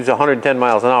 well, he's 110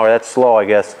 miles an hour. That's slow, I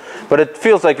guess. But it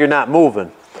feels like you're not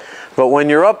moving. But when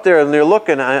you're up there and you're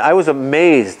looking, I was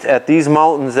amazed at these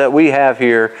mountains that we have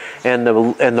here and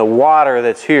the water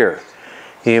that's here.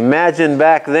 You imagine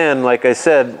back then, like I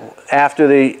said, after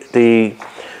the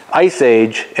Ice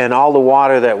Age and all the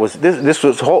water that was this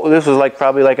was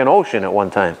probably like an ocean at one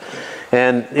time,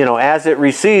 and as it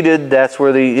receded, that's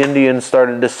where the Indians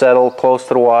started to settle close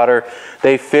to the water.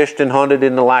 They fished and hunted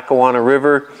in the Lackawanna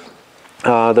River.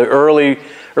 The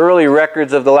early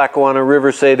records of the Lackawanna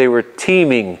River say they were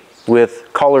teeming with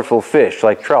colorful fish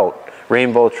like trout,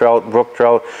 rainbow trout, brook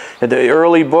trout. And the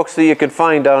early books that you can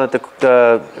find down at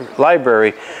the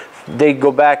library, they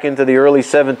go back into the early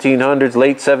 1700s,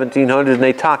 late 1700s, and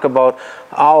they talk about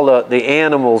all the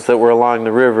animals that were along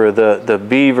the river, the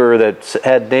beaver that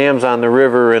had dams on the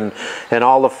river, and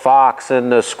all the fox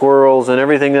and the squirrels and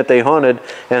everything that they hunted,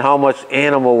 and how much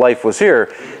animal life was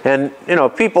here. And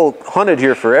people hunted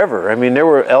here forever.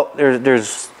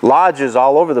 There's lodges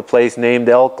all over the place named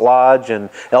Elk Lodge and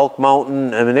Elk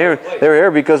Mountain. They're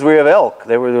here because we have elk.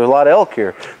 There was a lot of elk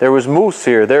here. There was moose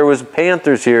here. There was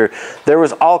panthers here. There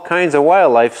was all kinds of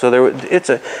wildlife. So it's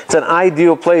an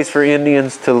ideal place for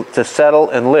Indians to settle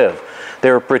and live.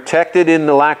 They were protected in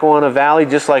the Lackawanna Valley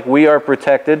just like we are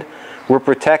protected. We're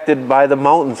protected by the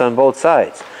mountains on both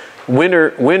sides.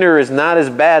 Winter is not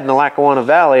as bad in the Lackawanna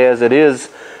Valley as it is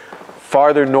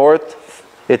farther north.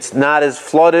 It's not as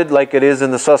flooded like it is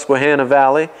in the Susquehanna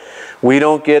Valley. We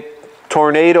don't get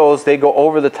tornadoes. They go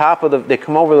over the top of they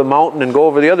come over the mountain and go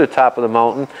over the other top of the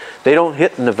mountain. They don't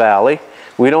hit in the valley.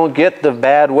 We don't get the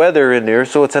bad weather in there,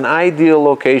 so it's an ideal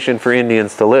location for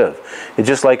Indians to live. It's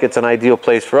just like it's an ideal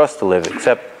place for us to live,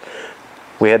 except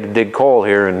we had to dig coal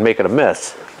here and make it a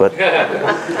mess. But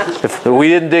if we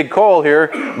didn't dig coal here,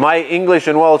 my English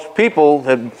and Welsh people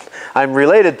that I'm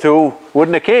related to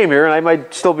wouldn't have came here, and I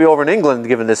might still be over in England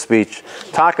giving this speech,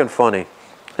 talking funny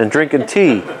and drinking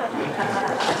tea.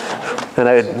 And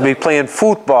I'd be playing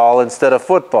football instead of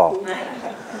football.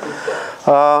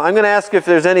 I'm going to ask if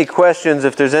there's any questions,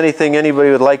 if there's anything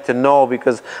anybody would like to know,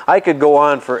 because I could go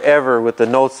on forever with the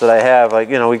notes that I have. Like,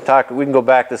 we can go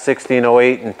back to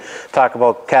 1608 and talk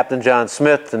about Captain John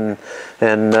Smith and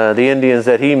the Indians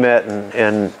that he met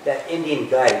and that Indian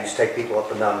guy who used to take people up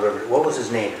and down the river. What was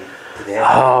his name?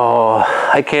 Oh,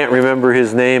 I can't remember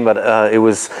his name, but it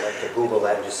was. I'd like to Google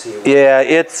that and just see. Yeah,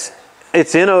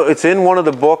 it's in one of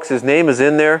the books. His name is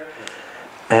in there.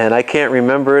 And I can't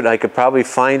remember it. I could probably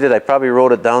find it. I probably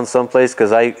wrote it down someplace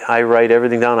because I write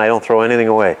everything down. I don't throw anything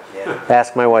away. Yeah.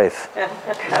 Ask my wife.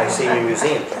 I see in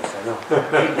museums. I know.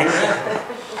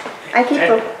 I keep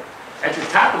them. At the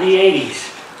top of the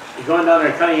 80s, you're going down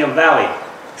there Cunningham Valley.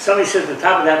 Somebody said the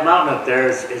top of that mountain up there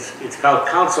it's called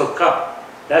Council Cup.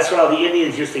 That's where all the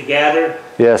Indians used to gather?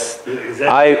 Yes.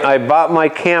 I bought my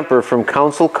camper from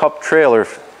Council Cup Trailer.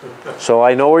 So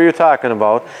I know where you're talking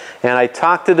about. And I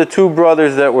talked to the two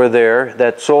brothers that were there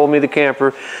that sold me the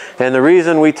camper. And the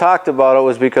reason we talked about it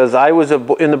was because I was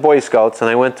in the Boy Scouts and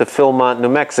I went to Philmont, New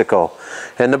Mexico.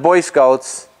 And the Boy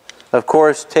Scouts, of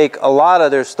course, take a lot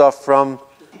of their stuff from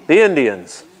the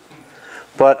Indians.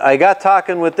 But I got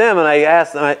talking with them and I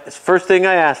asked them, first thing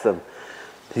I asked them,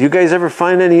 did you guys ever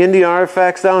find any Indian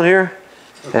artifacts down here?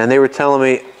 And they were telling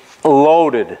me,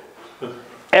 loaded.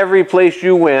 Every place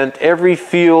you went, every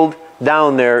field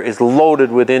down there is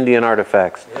loaded with Indian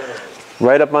artifacts.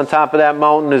 Right up on top of that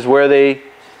mountain is where they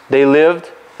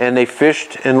lived, and they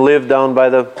fished and lived down by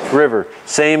the river.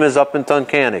 Same as up in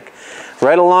Tunkhannock.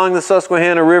 Right along the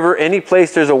Susquehanna River, any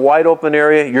place there's a wide open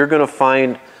area, you're going to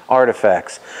find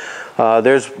artifacts.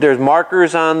 There's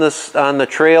markers on the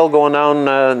trail going down,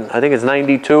 I think it's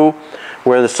 92,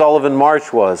 where the Sullivan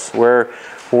March was, where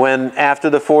when after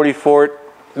the 40 Fort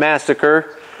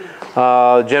massacre,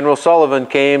 General Sullivan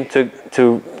came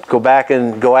to go back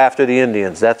and go after the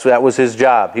Indians. That was his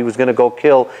job. He was going to go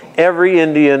kill every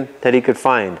Indian that he could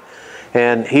find.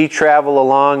 And he traveled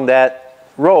along that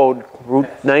road,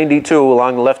 Route 92,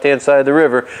 along the left-hand side of the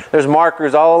river. There's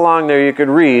markers all along there you could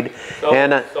read.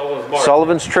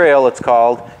 Sullivan's Trail, it's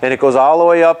called. And it goes all the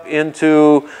way up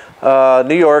into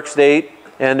New York State.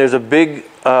 And there's a big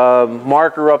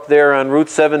marker up there on Route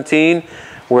 17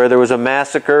 where there was a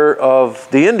massacre of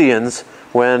the Indians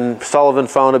when Sullivan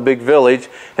found a big village.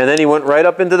 And then he went right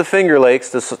up into the Finger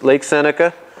Lakes, Lake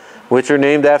Seneca, which are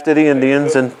named after the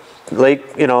Indians, and Lake,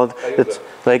 you know, it's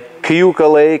like Cayuga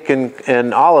Lake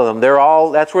and all of them. They're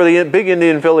all, that's where the big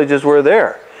Indian villages were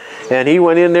there. And he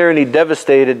went in there and he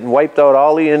devastated and wiped out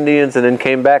all the Indians, and then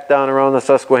came back down around the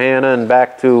Susquehanna and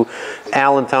back to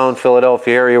Allentown,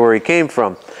 Philadelphia area where he came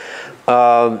from.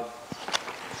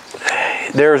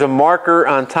 There's a marker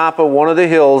on top of one of the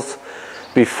hills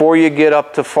before you get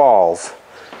up to Falls.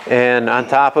 And on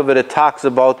top of it, it talks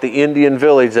about the Indian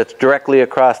village that's directly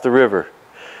across the river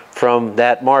from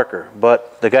that marker.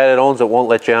 But the guy that owns it won't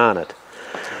let you on it.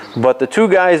 But the two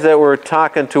guys that were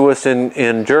talking to us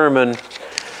in German,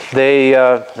 they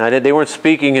weren't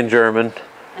speaking in German.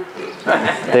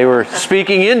 They were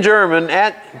speaking in German,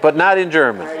 but not in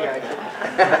German.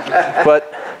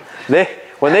 But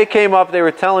when they came up, they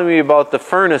were telling me about the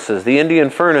furnaces, the Indian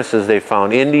furnaces they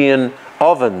found, Indian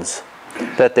ovens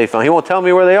that they found. He won't tell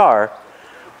me where they are,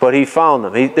 but he found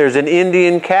them. There's an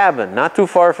Indian cabin not too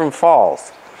far from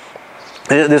Falls.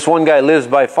 And this one guy lives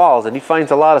by Falls, and he finds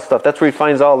a lot of stuff. That's where he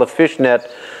finds all the fishnet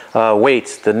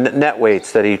weights, the net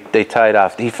weights that they tied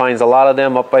off. He finds a lot of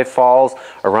them up by Falls,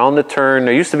 around the turn.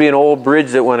 There used to be an old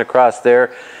bridge that went across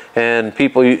there, and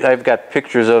people, I've got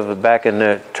pictures of it back in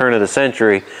the turn of the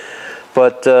century.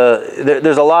 But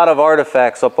there's a lot of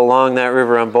artifacts up along that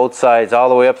river on both sides, all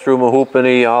the way up through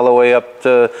Mahoopany, all the way up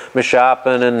to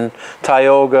Mashopin and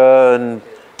Tioga, and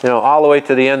you know, all the way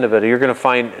to the end of it. You're going to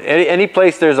find any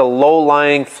place there's a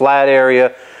low-lying flat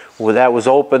area where that was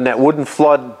open, that wouldn't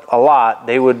flood a lot,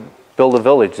 they would build a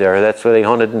village there. That's where they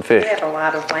hunted and fished. We have a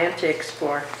lot of land to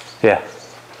explore. Yeah,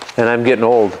 and I'm getting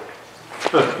old.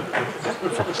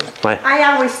 I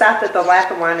always thought that the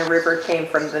Lackawanna River came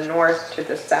from the north to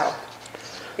the south.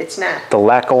 It's not. The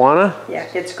Lackawanna? Yeah,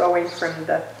 it's going from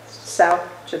the south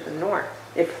to the north.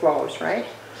 It flows, right?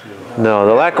 No,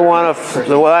 the Lackawanna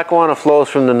flows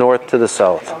from the north to the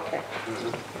south. Okay.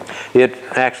 It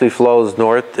actually flows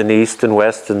north and east and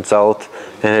west and south,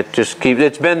 and it just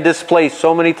it's been displaced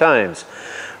so many times.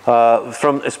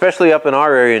 Especially up in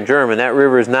our area in German, that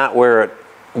river is not where it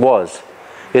was.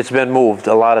 It's been moved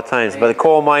a lot of times. But the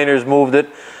coal miners moved it.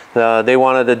 They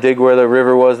wanted to dig where the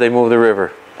river was, they moved the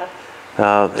river. You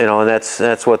know, and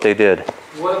that's what they did.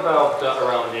 What about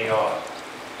around Naog,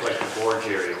 like the Gorge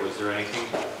area? Was there anything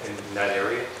in that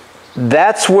area?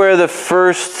 That's where the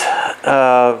first.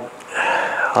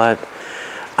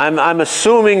 I'm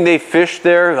assuming they fished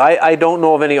there. I don't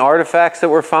know of any artifacts that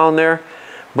were found there,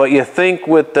 but you think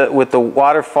with the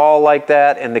waterfall like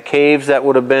that and the caves that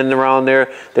would have been around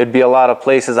there, there'd be a lot of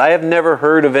places. I have never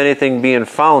heard of anything being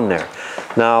found there.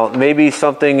 Now, maybe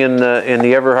something in the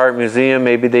Everhart Museum,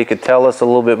 maybe they could tell us a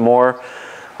little bit more.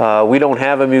 We don't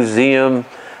have a museum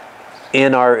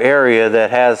in our area that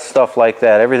has stuff like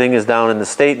that. Everything is down in the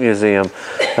State Museum.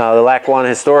 The Lackawanna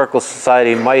Historical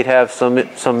Society might have some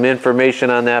information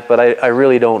on that, but I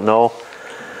really don't know.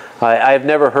 I've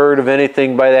never heard of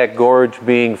anything by that gorge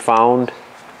being found,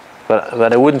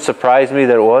 but it wouldn't surprise me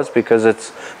that it was, because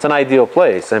it's an ideal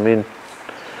place. I mean,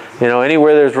 you know,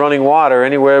 anywhere there's running water,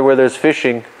 anywhere where there's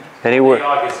fishing, anywhere.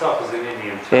 Naog itself is an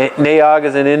Indian. Naog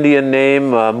is an Indian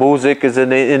name. Music is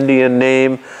an Indian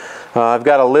name. I've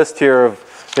got a list here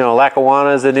of, you know,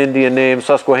 Lackawanna is an Indian name.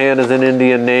 Susquehanna is an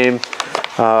Indian name.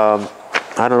 I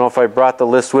don't know if I brought the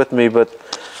list with me, but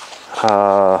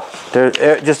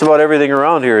just about everything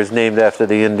around here is named after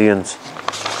the Indians.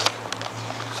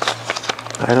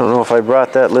 I don't know if I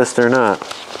brought that list or not.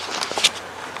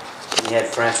 You had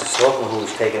Francis Slocum, who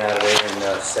was taken out of there in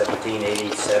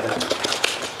 1787,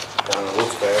 down in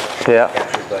Wilkes-Barre. Yeah.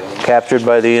 Captured by the Indians. Captured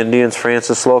by the Indians.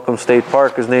 Francis Slocum State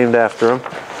Park is named after him.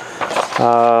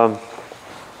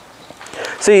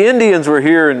 See, Indians were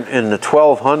here in the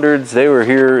 1200s. They were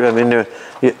here. I mean,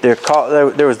 they're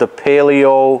called. There was the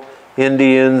Paleo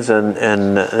Indians, and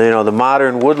you know, the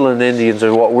modern woodland Indians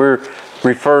are what we're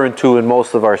referring to in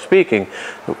most of our speaking.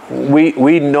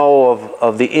 We know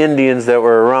of the Indians that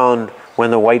were around when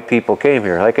the white people came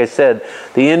here. Like I said,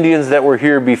 the Indians that were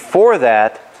here before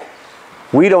that,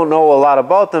 we don't know a lot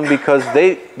about them because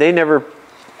they never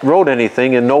wrote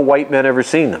anything, and no white men ever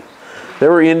seen them. There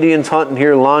were Indians hunting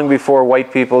here long before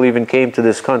white people even came to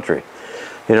this country.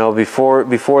 You know, before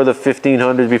the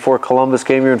 1500s, before Columbus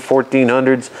came here in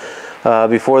 1400s,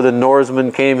 before the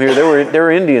Norsemen came here, there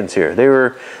were Indians here. They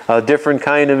were a different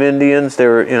kind of Indians. They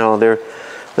were, you know,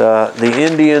 the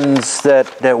Indians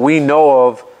that we know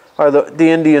of are the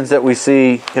Indians that we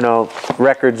see, you know,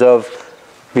 records of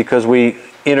because we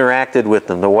interacted with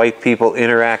them. The white people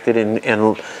interacted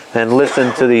and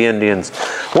listened to the Indians.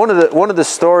 One of the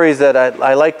stories that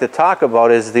I like to talk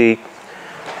about is they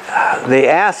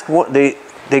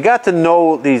got to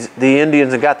know the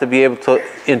Indians and got to be able to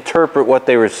interpret what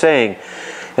they were saying.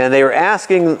 And they were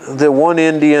asking the one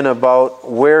Indian about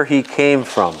where he came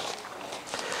from.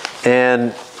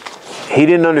 And he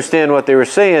didn't understand what they were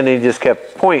saying. He just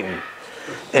kept pointing.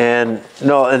 And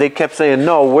they kept saying,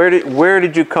 no, where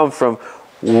did you come from?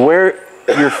 Where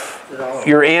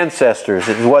your ancestors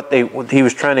is what he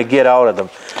was trying to get out of them.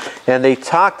 And they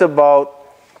talked about,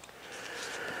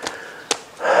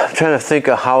 I'm trying to think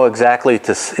of how exactly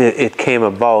it came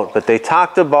about, but they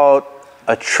talked about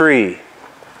a tree.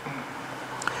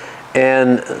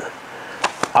 And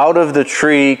out of the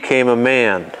tree came a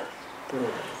man.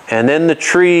 And then the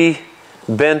tree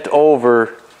bent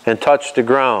over and touched the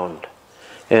ground.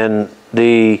 And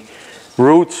the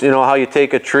roots, you know how you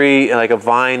take a tree, like a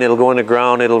vine, it'll go in the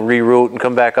ground, it'll reroot and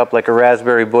come back up like a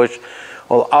raspberry bush.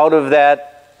 Well, out of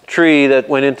that tree that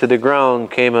went into the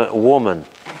ground came a woman.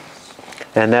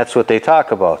 And that's what they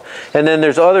talk about. And then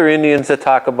there's other Indians that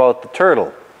talk about the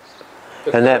turtle.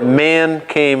 And that man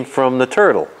came from the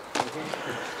turtle.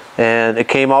 And it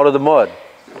came out of the mud.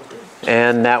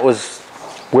 And that was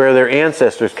where their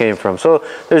ancestors came from. So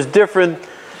there's different,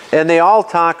 and they all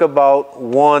talk about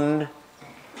one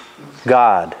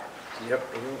God. Yep.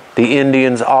 The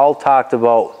Indians all talked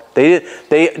about, they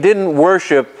didn't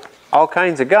worship all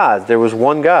kinds of gods. There was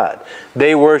one God.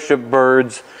 They worshiped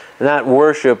birds, not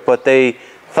worship, but they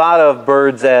thought of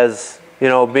birds as, you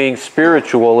know, being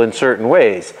spiritual in certain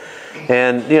ways.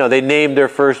 And, you know, they named their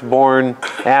firstborn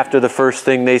after the first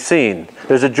thing they seen.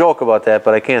 There's a joke about that,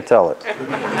 but I can't tell it.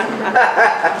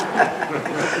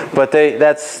 But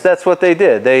that's what they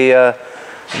did.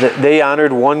 They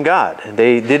honored one God.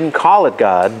 They didn't call it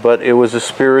God, but it was a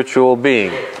spiritual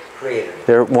being. Creator.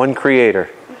 They're one creator.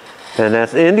 And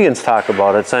that's, the Indians talk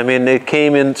about it. So, I mean, it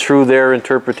came in through their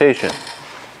interpretation.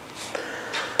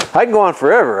 I can go on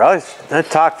forever. I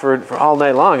talk for all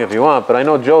night long if you want, but I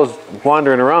know Joe's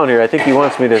wandering around here. I think he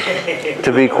wants me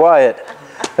to be quiet.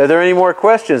 Are there any more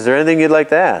questions? Is there anything you'd like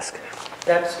to ask?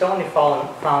 That stone you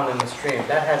found in the stream,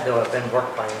 that had to have been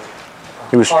worked by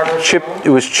It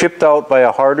was chipped out by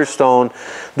a harder stone.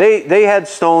 They had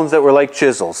stones that were like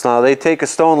chisels. Now they take a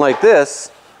stone like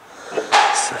this.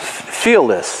 Feel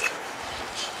this.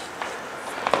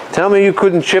 Tell me you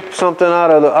couldn't chip something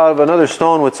out of another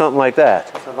stone with something like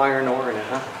that. It's of iron ore in it,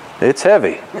 huh? It's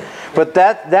heavy. But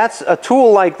that's a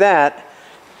tool like that.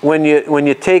 When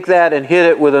you take that and hit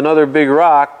it with another big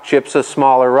rock, chips a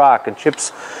smaller rock and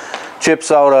chips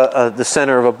out the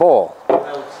center of a bowl.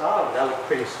 That looks solid. That looks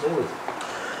pretty smooth.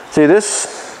 See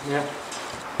this? Yeah.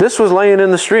 This was laying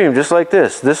in the stream just like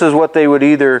this. This is what they would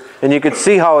either, and you could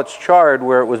see how it's charred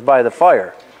where it was by the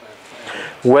fire.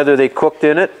 Whether they cooked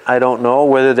in it, I don't know.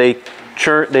 Whether they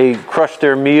crushed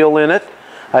their meal in it,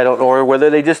 I don't know. Or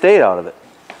whether they just ate out of it.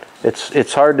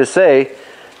 It's hard to say.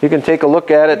 You can take a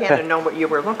look at it. You had to know what you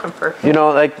were looking for. You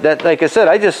know, like I said,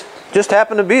 I just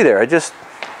happened to be there.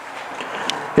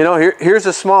 You know, here's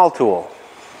a small tool.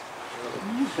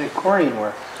 The accordion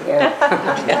work.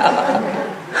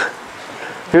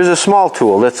 Here's a small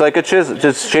tool that's like a chisel,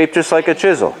 just shaped just like a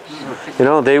chisel. You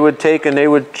know, they would take and they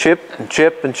would chip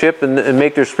and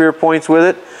make their spear points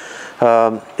with it.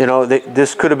 You know,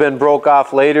 this could have been broke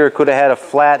off later. It could have had a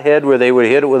flat head where they would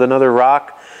hit it with another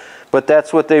rock. But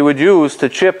that's what they would use to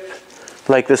chip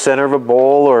like the center of a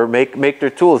bowl or make their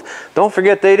tools. Don't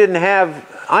forget they didn't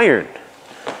have iron.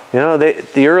 You know,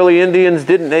 the early Indians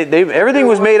didn't. Everything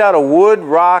was made out of wood,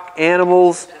 rock,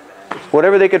 animals,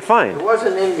 whatever they could find. There was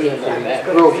an Indian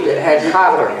group that had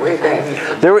copper way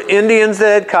back. There were Indians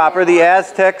that had copper. The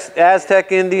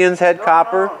Aztec Indians had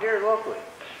copper. No, here locally.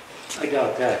 I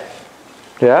doubt that.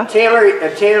 Yeah?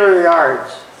 Taylor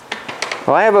Yards.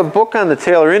 Well, I have a book on the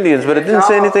Taylor Indians, but it didn't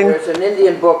say anything. There's an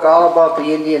Indian book all about the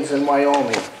Indians in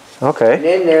Wyoming. And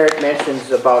Okay. in there it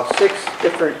mentions about 6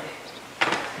 different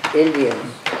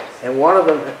Indians. And one of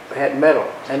them had metal,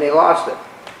 and they lost it.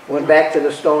 Went back to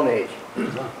the Stone Age.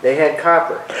 They had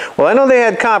copper. Well, I know they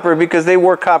had copper because they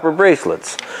wore copper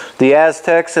bracelets. The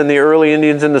Aztecs and the early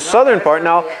Indians in the southern part.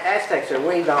 Now, The Aztecs are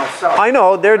way down south. I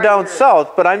know they're down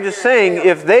south, but I'm just saying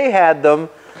if they had them,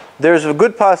 there's a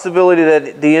good possibility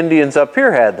that the Indians up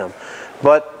here had them.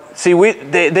 But see,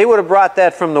 they would have brought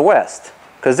that from the west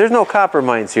because there's no copper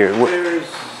mines here. There's,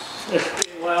 in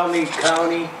Wyoming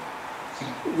County,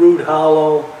 Root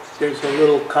Hollow, there's a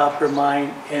little copper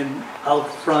mine, and out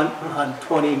front on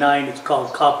 29, it's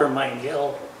called Copper Mine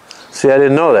Hill. See, I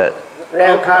didn't know that. They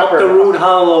have Up copper. the Root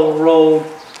Hollow Road,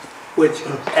 which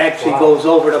actually goes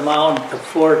over the mountain to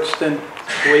Forkston,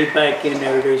 way back in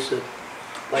there, there's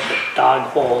like a dog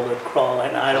hole that crawl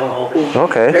in. I don't know who.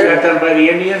 Okay. Is that done by the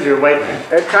Indians or white men?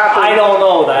 They're copper. I don't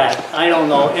know that. I don't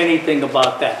know anything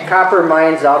about that. Copper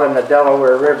mines out in the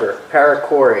Delaware River,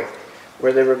 Paracory,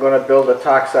 where they were going to build the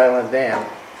Tox Island Dam.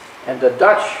 And the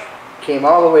Dutch came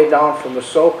all the way down from the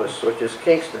Sopus, which is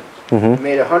Kingston,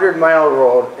 made a 100-mile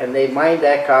road, and they mined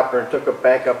that copper and took it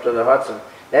back up to the Hudson.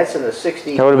 That's in the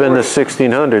 1600s. That would have been the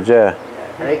 1600s, yeah.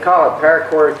 And they call it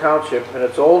Paracory Township, and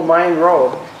it's Old Mine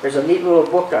Road. There's a neat little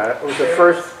book on it. It was the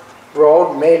first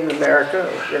road made in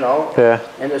America, you know, Yeah.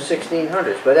 in the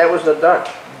 1600s. But that was the Dutch.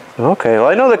 Okay, well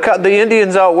I know the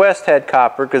Indians out west had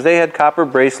copper because they had copper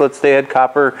bracelets, they had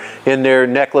copper in their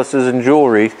necklaces and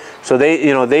jewelry. So they,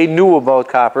 you know, they knew about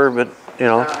copper, but you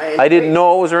know, I didn't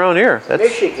know it was around here. In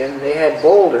Michigan, they had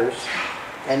boulders,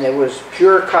 and there was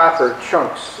pure copper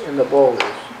chunks in the boulders.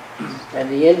 And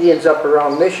the Indians up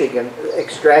around Michigan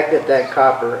extracted that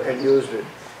copper and used it.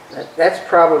 That's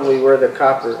probably where the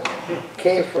copper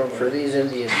came from for these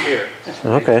Indians here.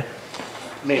 Okay.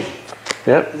 Amazing.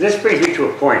 Yep. This brings me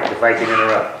to a point, if I can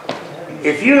interrupt.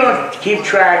 If you don't keep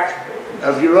track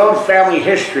of your own family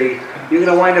history, you're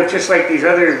going to wind up just like these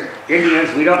other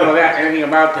Indians. We don't know that anything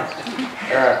about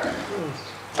them.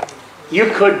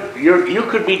 You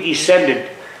could be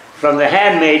descended from the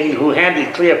handmaiden who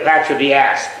handed Cleopatra the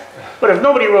ass. But if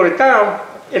nobody wrote it down,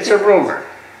 it's a rumor.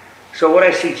 So what I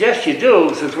suggest you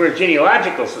do, since we're a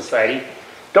genealogical society,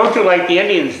 don't do like the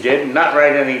Indians did and not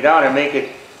write anything down and make it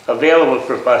available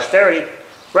for posterity.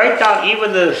 Write down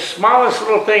even the smallest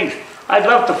little things. I'd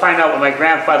love to find out what my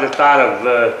grandfather thought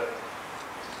of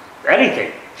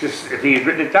anything, just if he had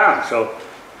written it down. So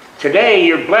today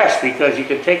you're blessed because you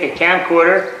can take a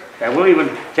camcorder, and we'll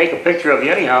even take a picture of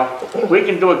you anyhow. We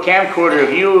can do a camcorder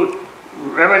of you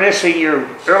reminiscing your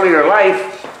earlier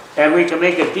life, and we can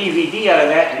make a DVD out of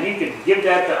that, and you can give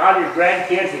that to all your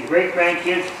grandkids and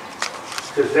great-grandkids,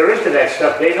 because they're into that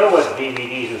stuff. They know what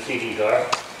DVDs and CDs are,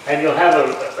 and you'll have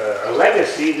a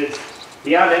legacy that's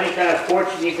beyond any kind of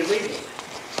fortune you can leave them.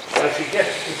 So I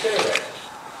suggest consider that.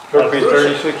 Took me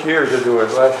 36 years to do it,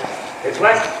 but It's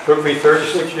what? took me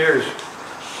 36 years.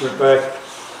 Went back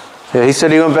Yeah, he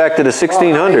said he went back to the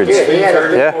 1600s.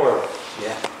 Yeah. 1834.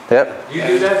 Yep. You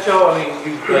do that, Joe? I mean,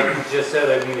 you, like you just said,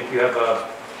 I mean, if you have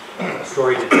a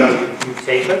story to tell, you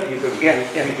tape it, you could,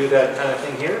 you do that kind of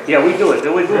thing here? Yeah, we do it.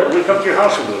 We come to your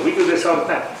house and do it. We do this all the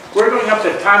time. We're going up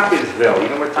to Tompkinsville. You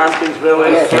know where Tompkinsville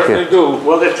is? Yes. Certainly do.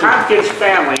 Well, the Tompkins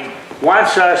family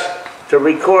wants us to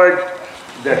record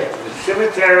the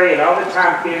cemetery and all the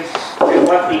Tompkins and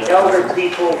what the elder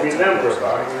people remember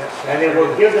about it. And then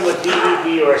we'll give them a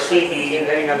DVD or a CD,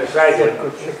 depending on the size of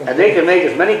it. And they can make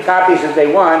as many copies as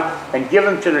they want and give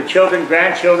them to their children,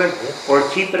 grandchildren, or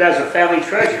keep it as a family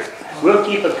treasure. We'll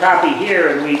keep a copy here,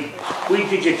 and we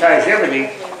digitize everything,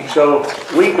 so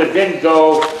we could then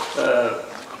go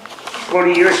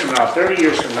 40 years from now, 30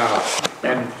 years from now,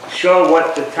 and show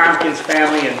what the Tompkins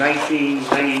family in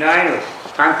 1999 or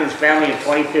Tompkins family in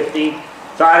 2015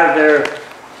 thought of their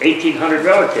 1,800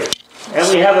 relatives. And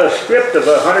we have a script of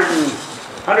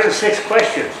 106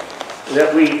 questions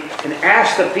that we can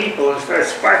ask the people and start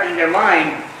sparking their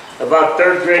mind about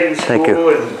third grade in school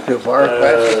and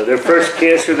their first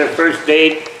kiss or their first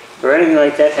date or anything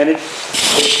like that. And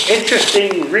it's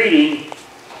interesting reading,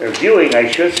 or viewing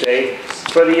I should say,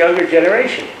 for the younger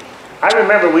generation. I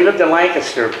remember we lived in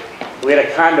Lancaster. We had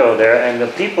a condo there, and the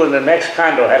people in the next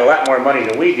condo had a lot more money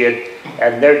than we did,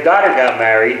 and their daughter got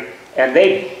married, and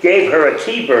they gave her a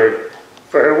T-bird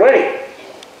for her wedding.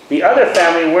 The other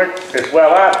family weren't as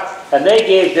well off, and they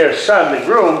gave their son, the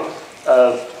groom,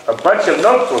 a bunch of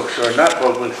notebooks, or not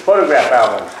notebooks, photograph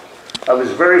albums of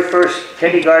his very first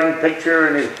kindergarten picture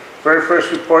and his very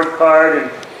first report card,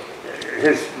 and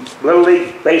his Little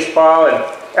League baseball and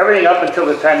everything up until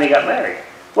the time they got married.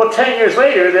 Well, 10 years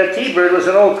later, that T-Bird was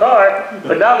an old car,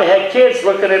 but now they had kids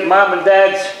looking at mom and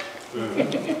dad's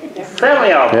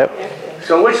family album. Yep.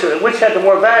 So which had the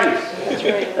more value? That's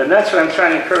right. And that's what I'm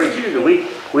trying to encourage you to do.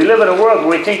 We live in a world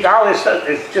where we think all this stuff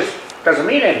is just doesn't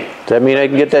mean anything. Does that mean I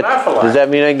can get that? Does that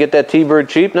mean I can get that T-Bird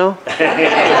cheap now?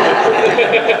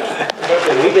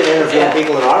 We've been interviewing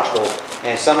people in Archville,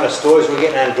 and some of the stories we're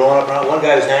getting on growing up around. One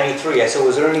guy was 93. I said,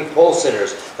 was there any pole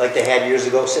sitters like they had years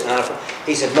ago sitting on a...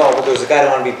 He said, no, but there was a guy that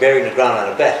wanted to be buried in the ground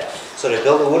on a bed. So they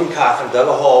built a wooden coffin, dug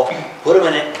a hole, put him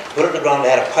in it, put it in the ground. They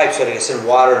had a pipe so they could send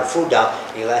water and food down.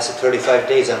 And he lasted 35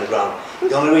 days on the ground.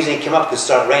 The only reason he came up because it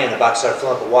started raining, the box started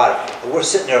filling up with water. And we're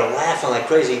sitting there laughing like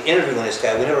crazy, interviewing this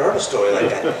guy. We never heard a story like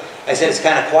that. I said, it's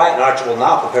kind of quiet in Archibald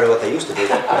now compared to what they used to do.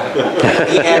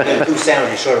 He had been 2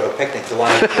 sandwiches short of a picnic to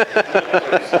wine. But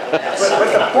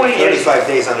the point is, 35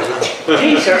 days on the ground.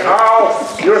 these are all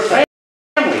your family,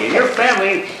 and your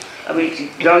family, I mean,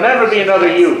 there'll never be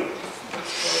another you.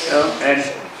 You know, and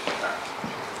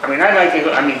I mean, I'd like to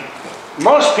go, I mean,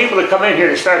 most people that come in here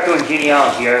to start doing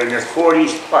genealogy are in their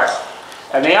 40s plus.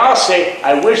 And they all say,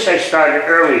 I wish I started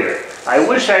earlier. I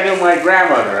wish I knew my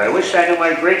grandmother. I wish I knew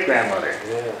my great-grandmother.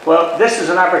 Yeah. Well, this is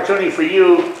an opportunity for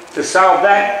you to solve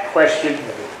that question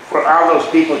for all those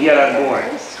people yet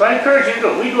unborn. So I encourage you to do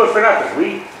it. We do it for nothing.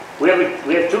 We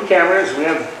have 2 cameras. We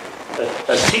have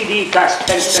a CD costs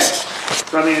 10 cents.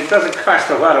 So I mean, it doesn't cost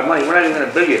a lot of money. We're not even going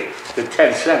to bill you the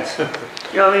 10 cents. You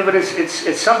know what I mean? But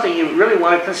it's something you really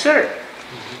want to consider.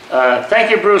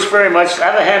 Thank you, Bruce, very much.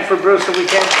 Have a hand for Bruce if we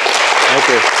can. Thank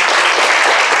you.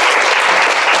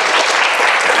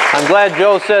 I'm glad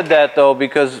Joe said that, though,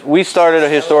 because we started a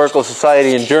historical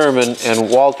society in German, and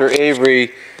Walter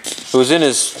Avery, who's in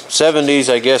his 70s,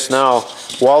 I guess now,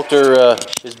 Walter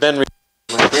has been my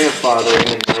grandfather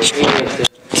in England,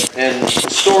 and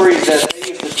stories that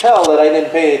they used to tell that I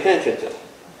didn't pay any attention to.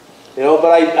 You know,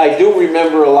 but I do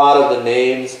remember a lot of the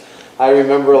names. I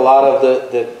remember a lot of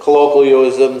the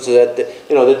colloquialisms, that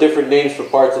the different names for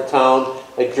parts of town.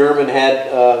 Like German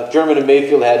and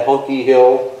Mayfield had Hunky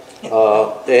Hill.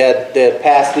 They had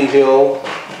Pasty Hill.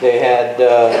 They had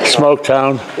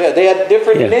Smoketown. Yeah, they had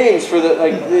different names for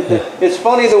it's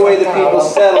funny the way the people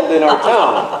settled in our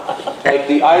town. Like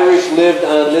the Irish lived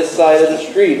on this side of the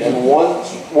street, and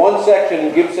one section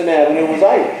in Gibson Avenue was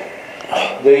Irish.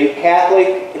 The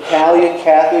Italian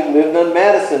Catholic lived on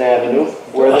Madison Avenue,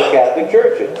 where the Catholic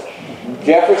Church is.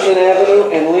 Jefferson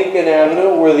Avenue and Lincoln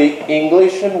Avenue were the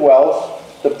English and Welsh,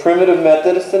 the Primitive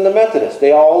Methodists and the Methodists.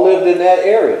 They all lived in that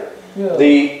area. Yeah.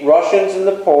 The Russians and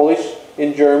the Polish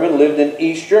in German lived in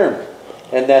East German,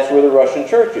 and that's where the Russian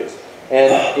church is.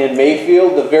 And in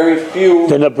Mayfield, the very few...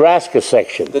 The Nebraska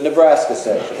section. The Nebraska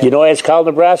section. You know why it's called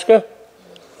Nebraska?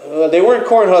 They weren't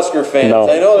Cornhusker fans, no.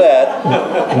 I know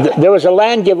that. There was a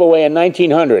land giveaway in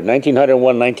 1900,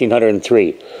 1901,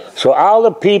 1903. So all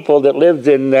the people that lived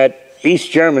in that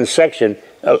East German section,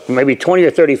 maybe 20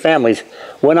 or 30 families,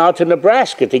 went out to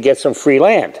Nebraska to get some free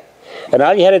land. And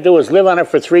all you had to do was live on it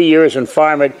for 3 years and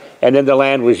farm it, and then the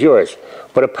land was yours.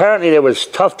 But apparently there was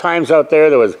tough times out there.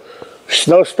 There was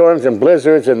snowstorms and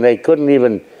blizzards, and they couldn't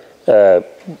even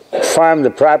farm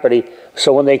the property.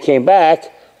 So when they came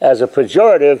back, as a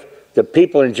pejorative, the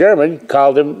people in German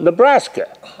called them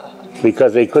Nebraska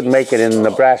because they couldn't make it in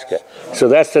Nebraska. So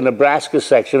that's the Nebraska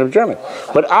section of German.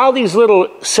 But all these little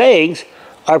sayings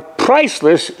are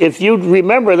priceless if you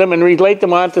remember them and relate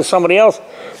them on to somebody else.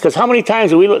 Because how many times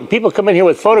do people come in here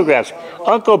with photographs?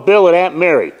 Uncle Bill and Aunt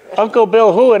Mary. Uncle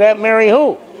Bill who and Aunt Mary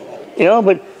who? You know,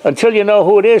 but until you know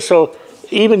who it is, so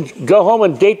even go home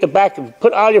and date the back, and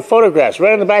put all your photographs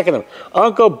right on the back of them.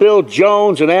 Uncle Bill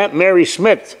Jones and Aunt Mary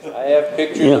Smith. I have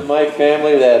pictures of my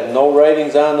family that have no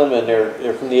writings on them, and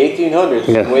they're from the 1800s,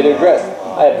 the way they're dressed.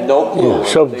 I have no clue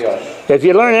so what they are. If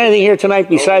you learn anything here tonight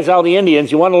besides all the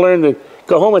Indians, you want to learn to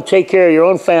go home and take care of your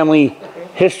own family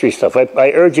history stuff.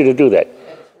 I urge you to do that.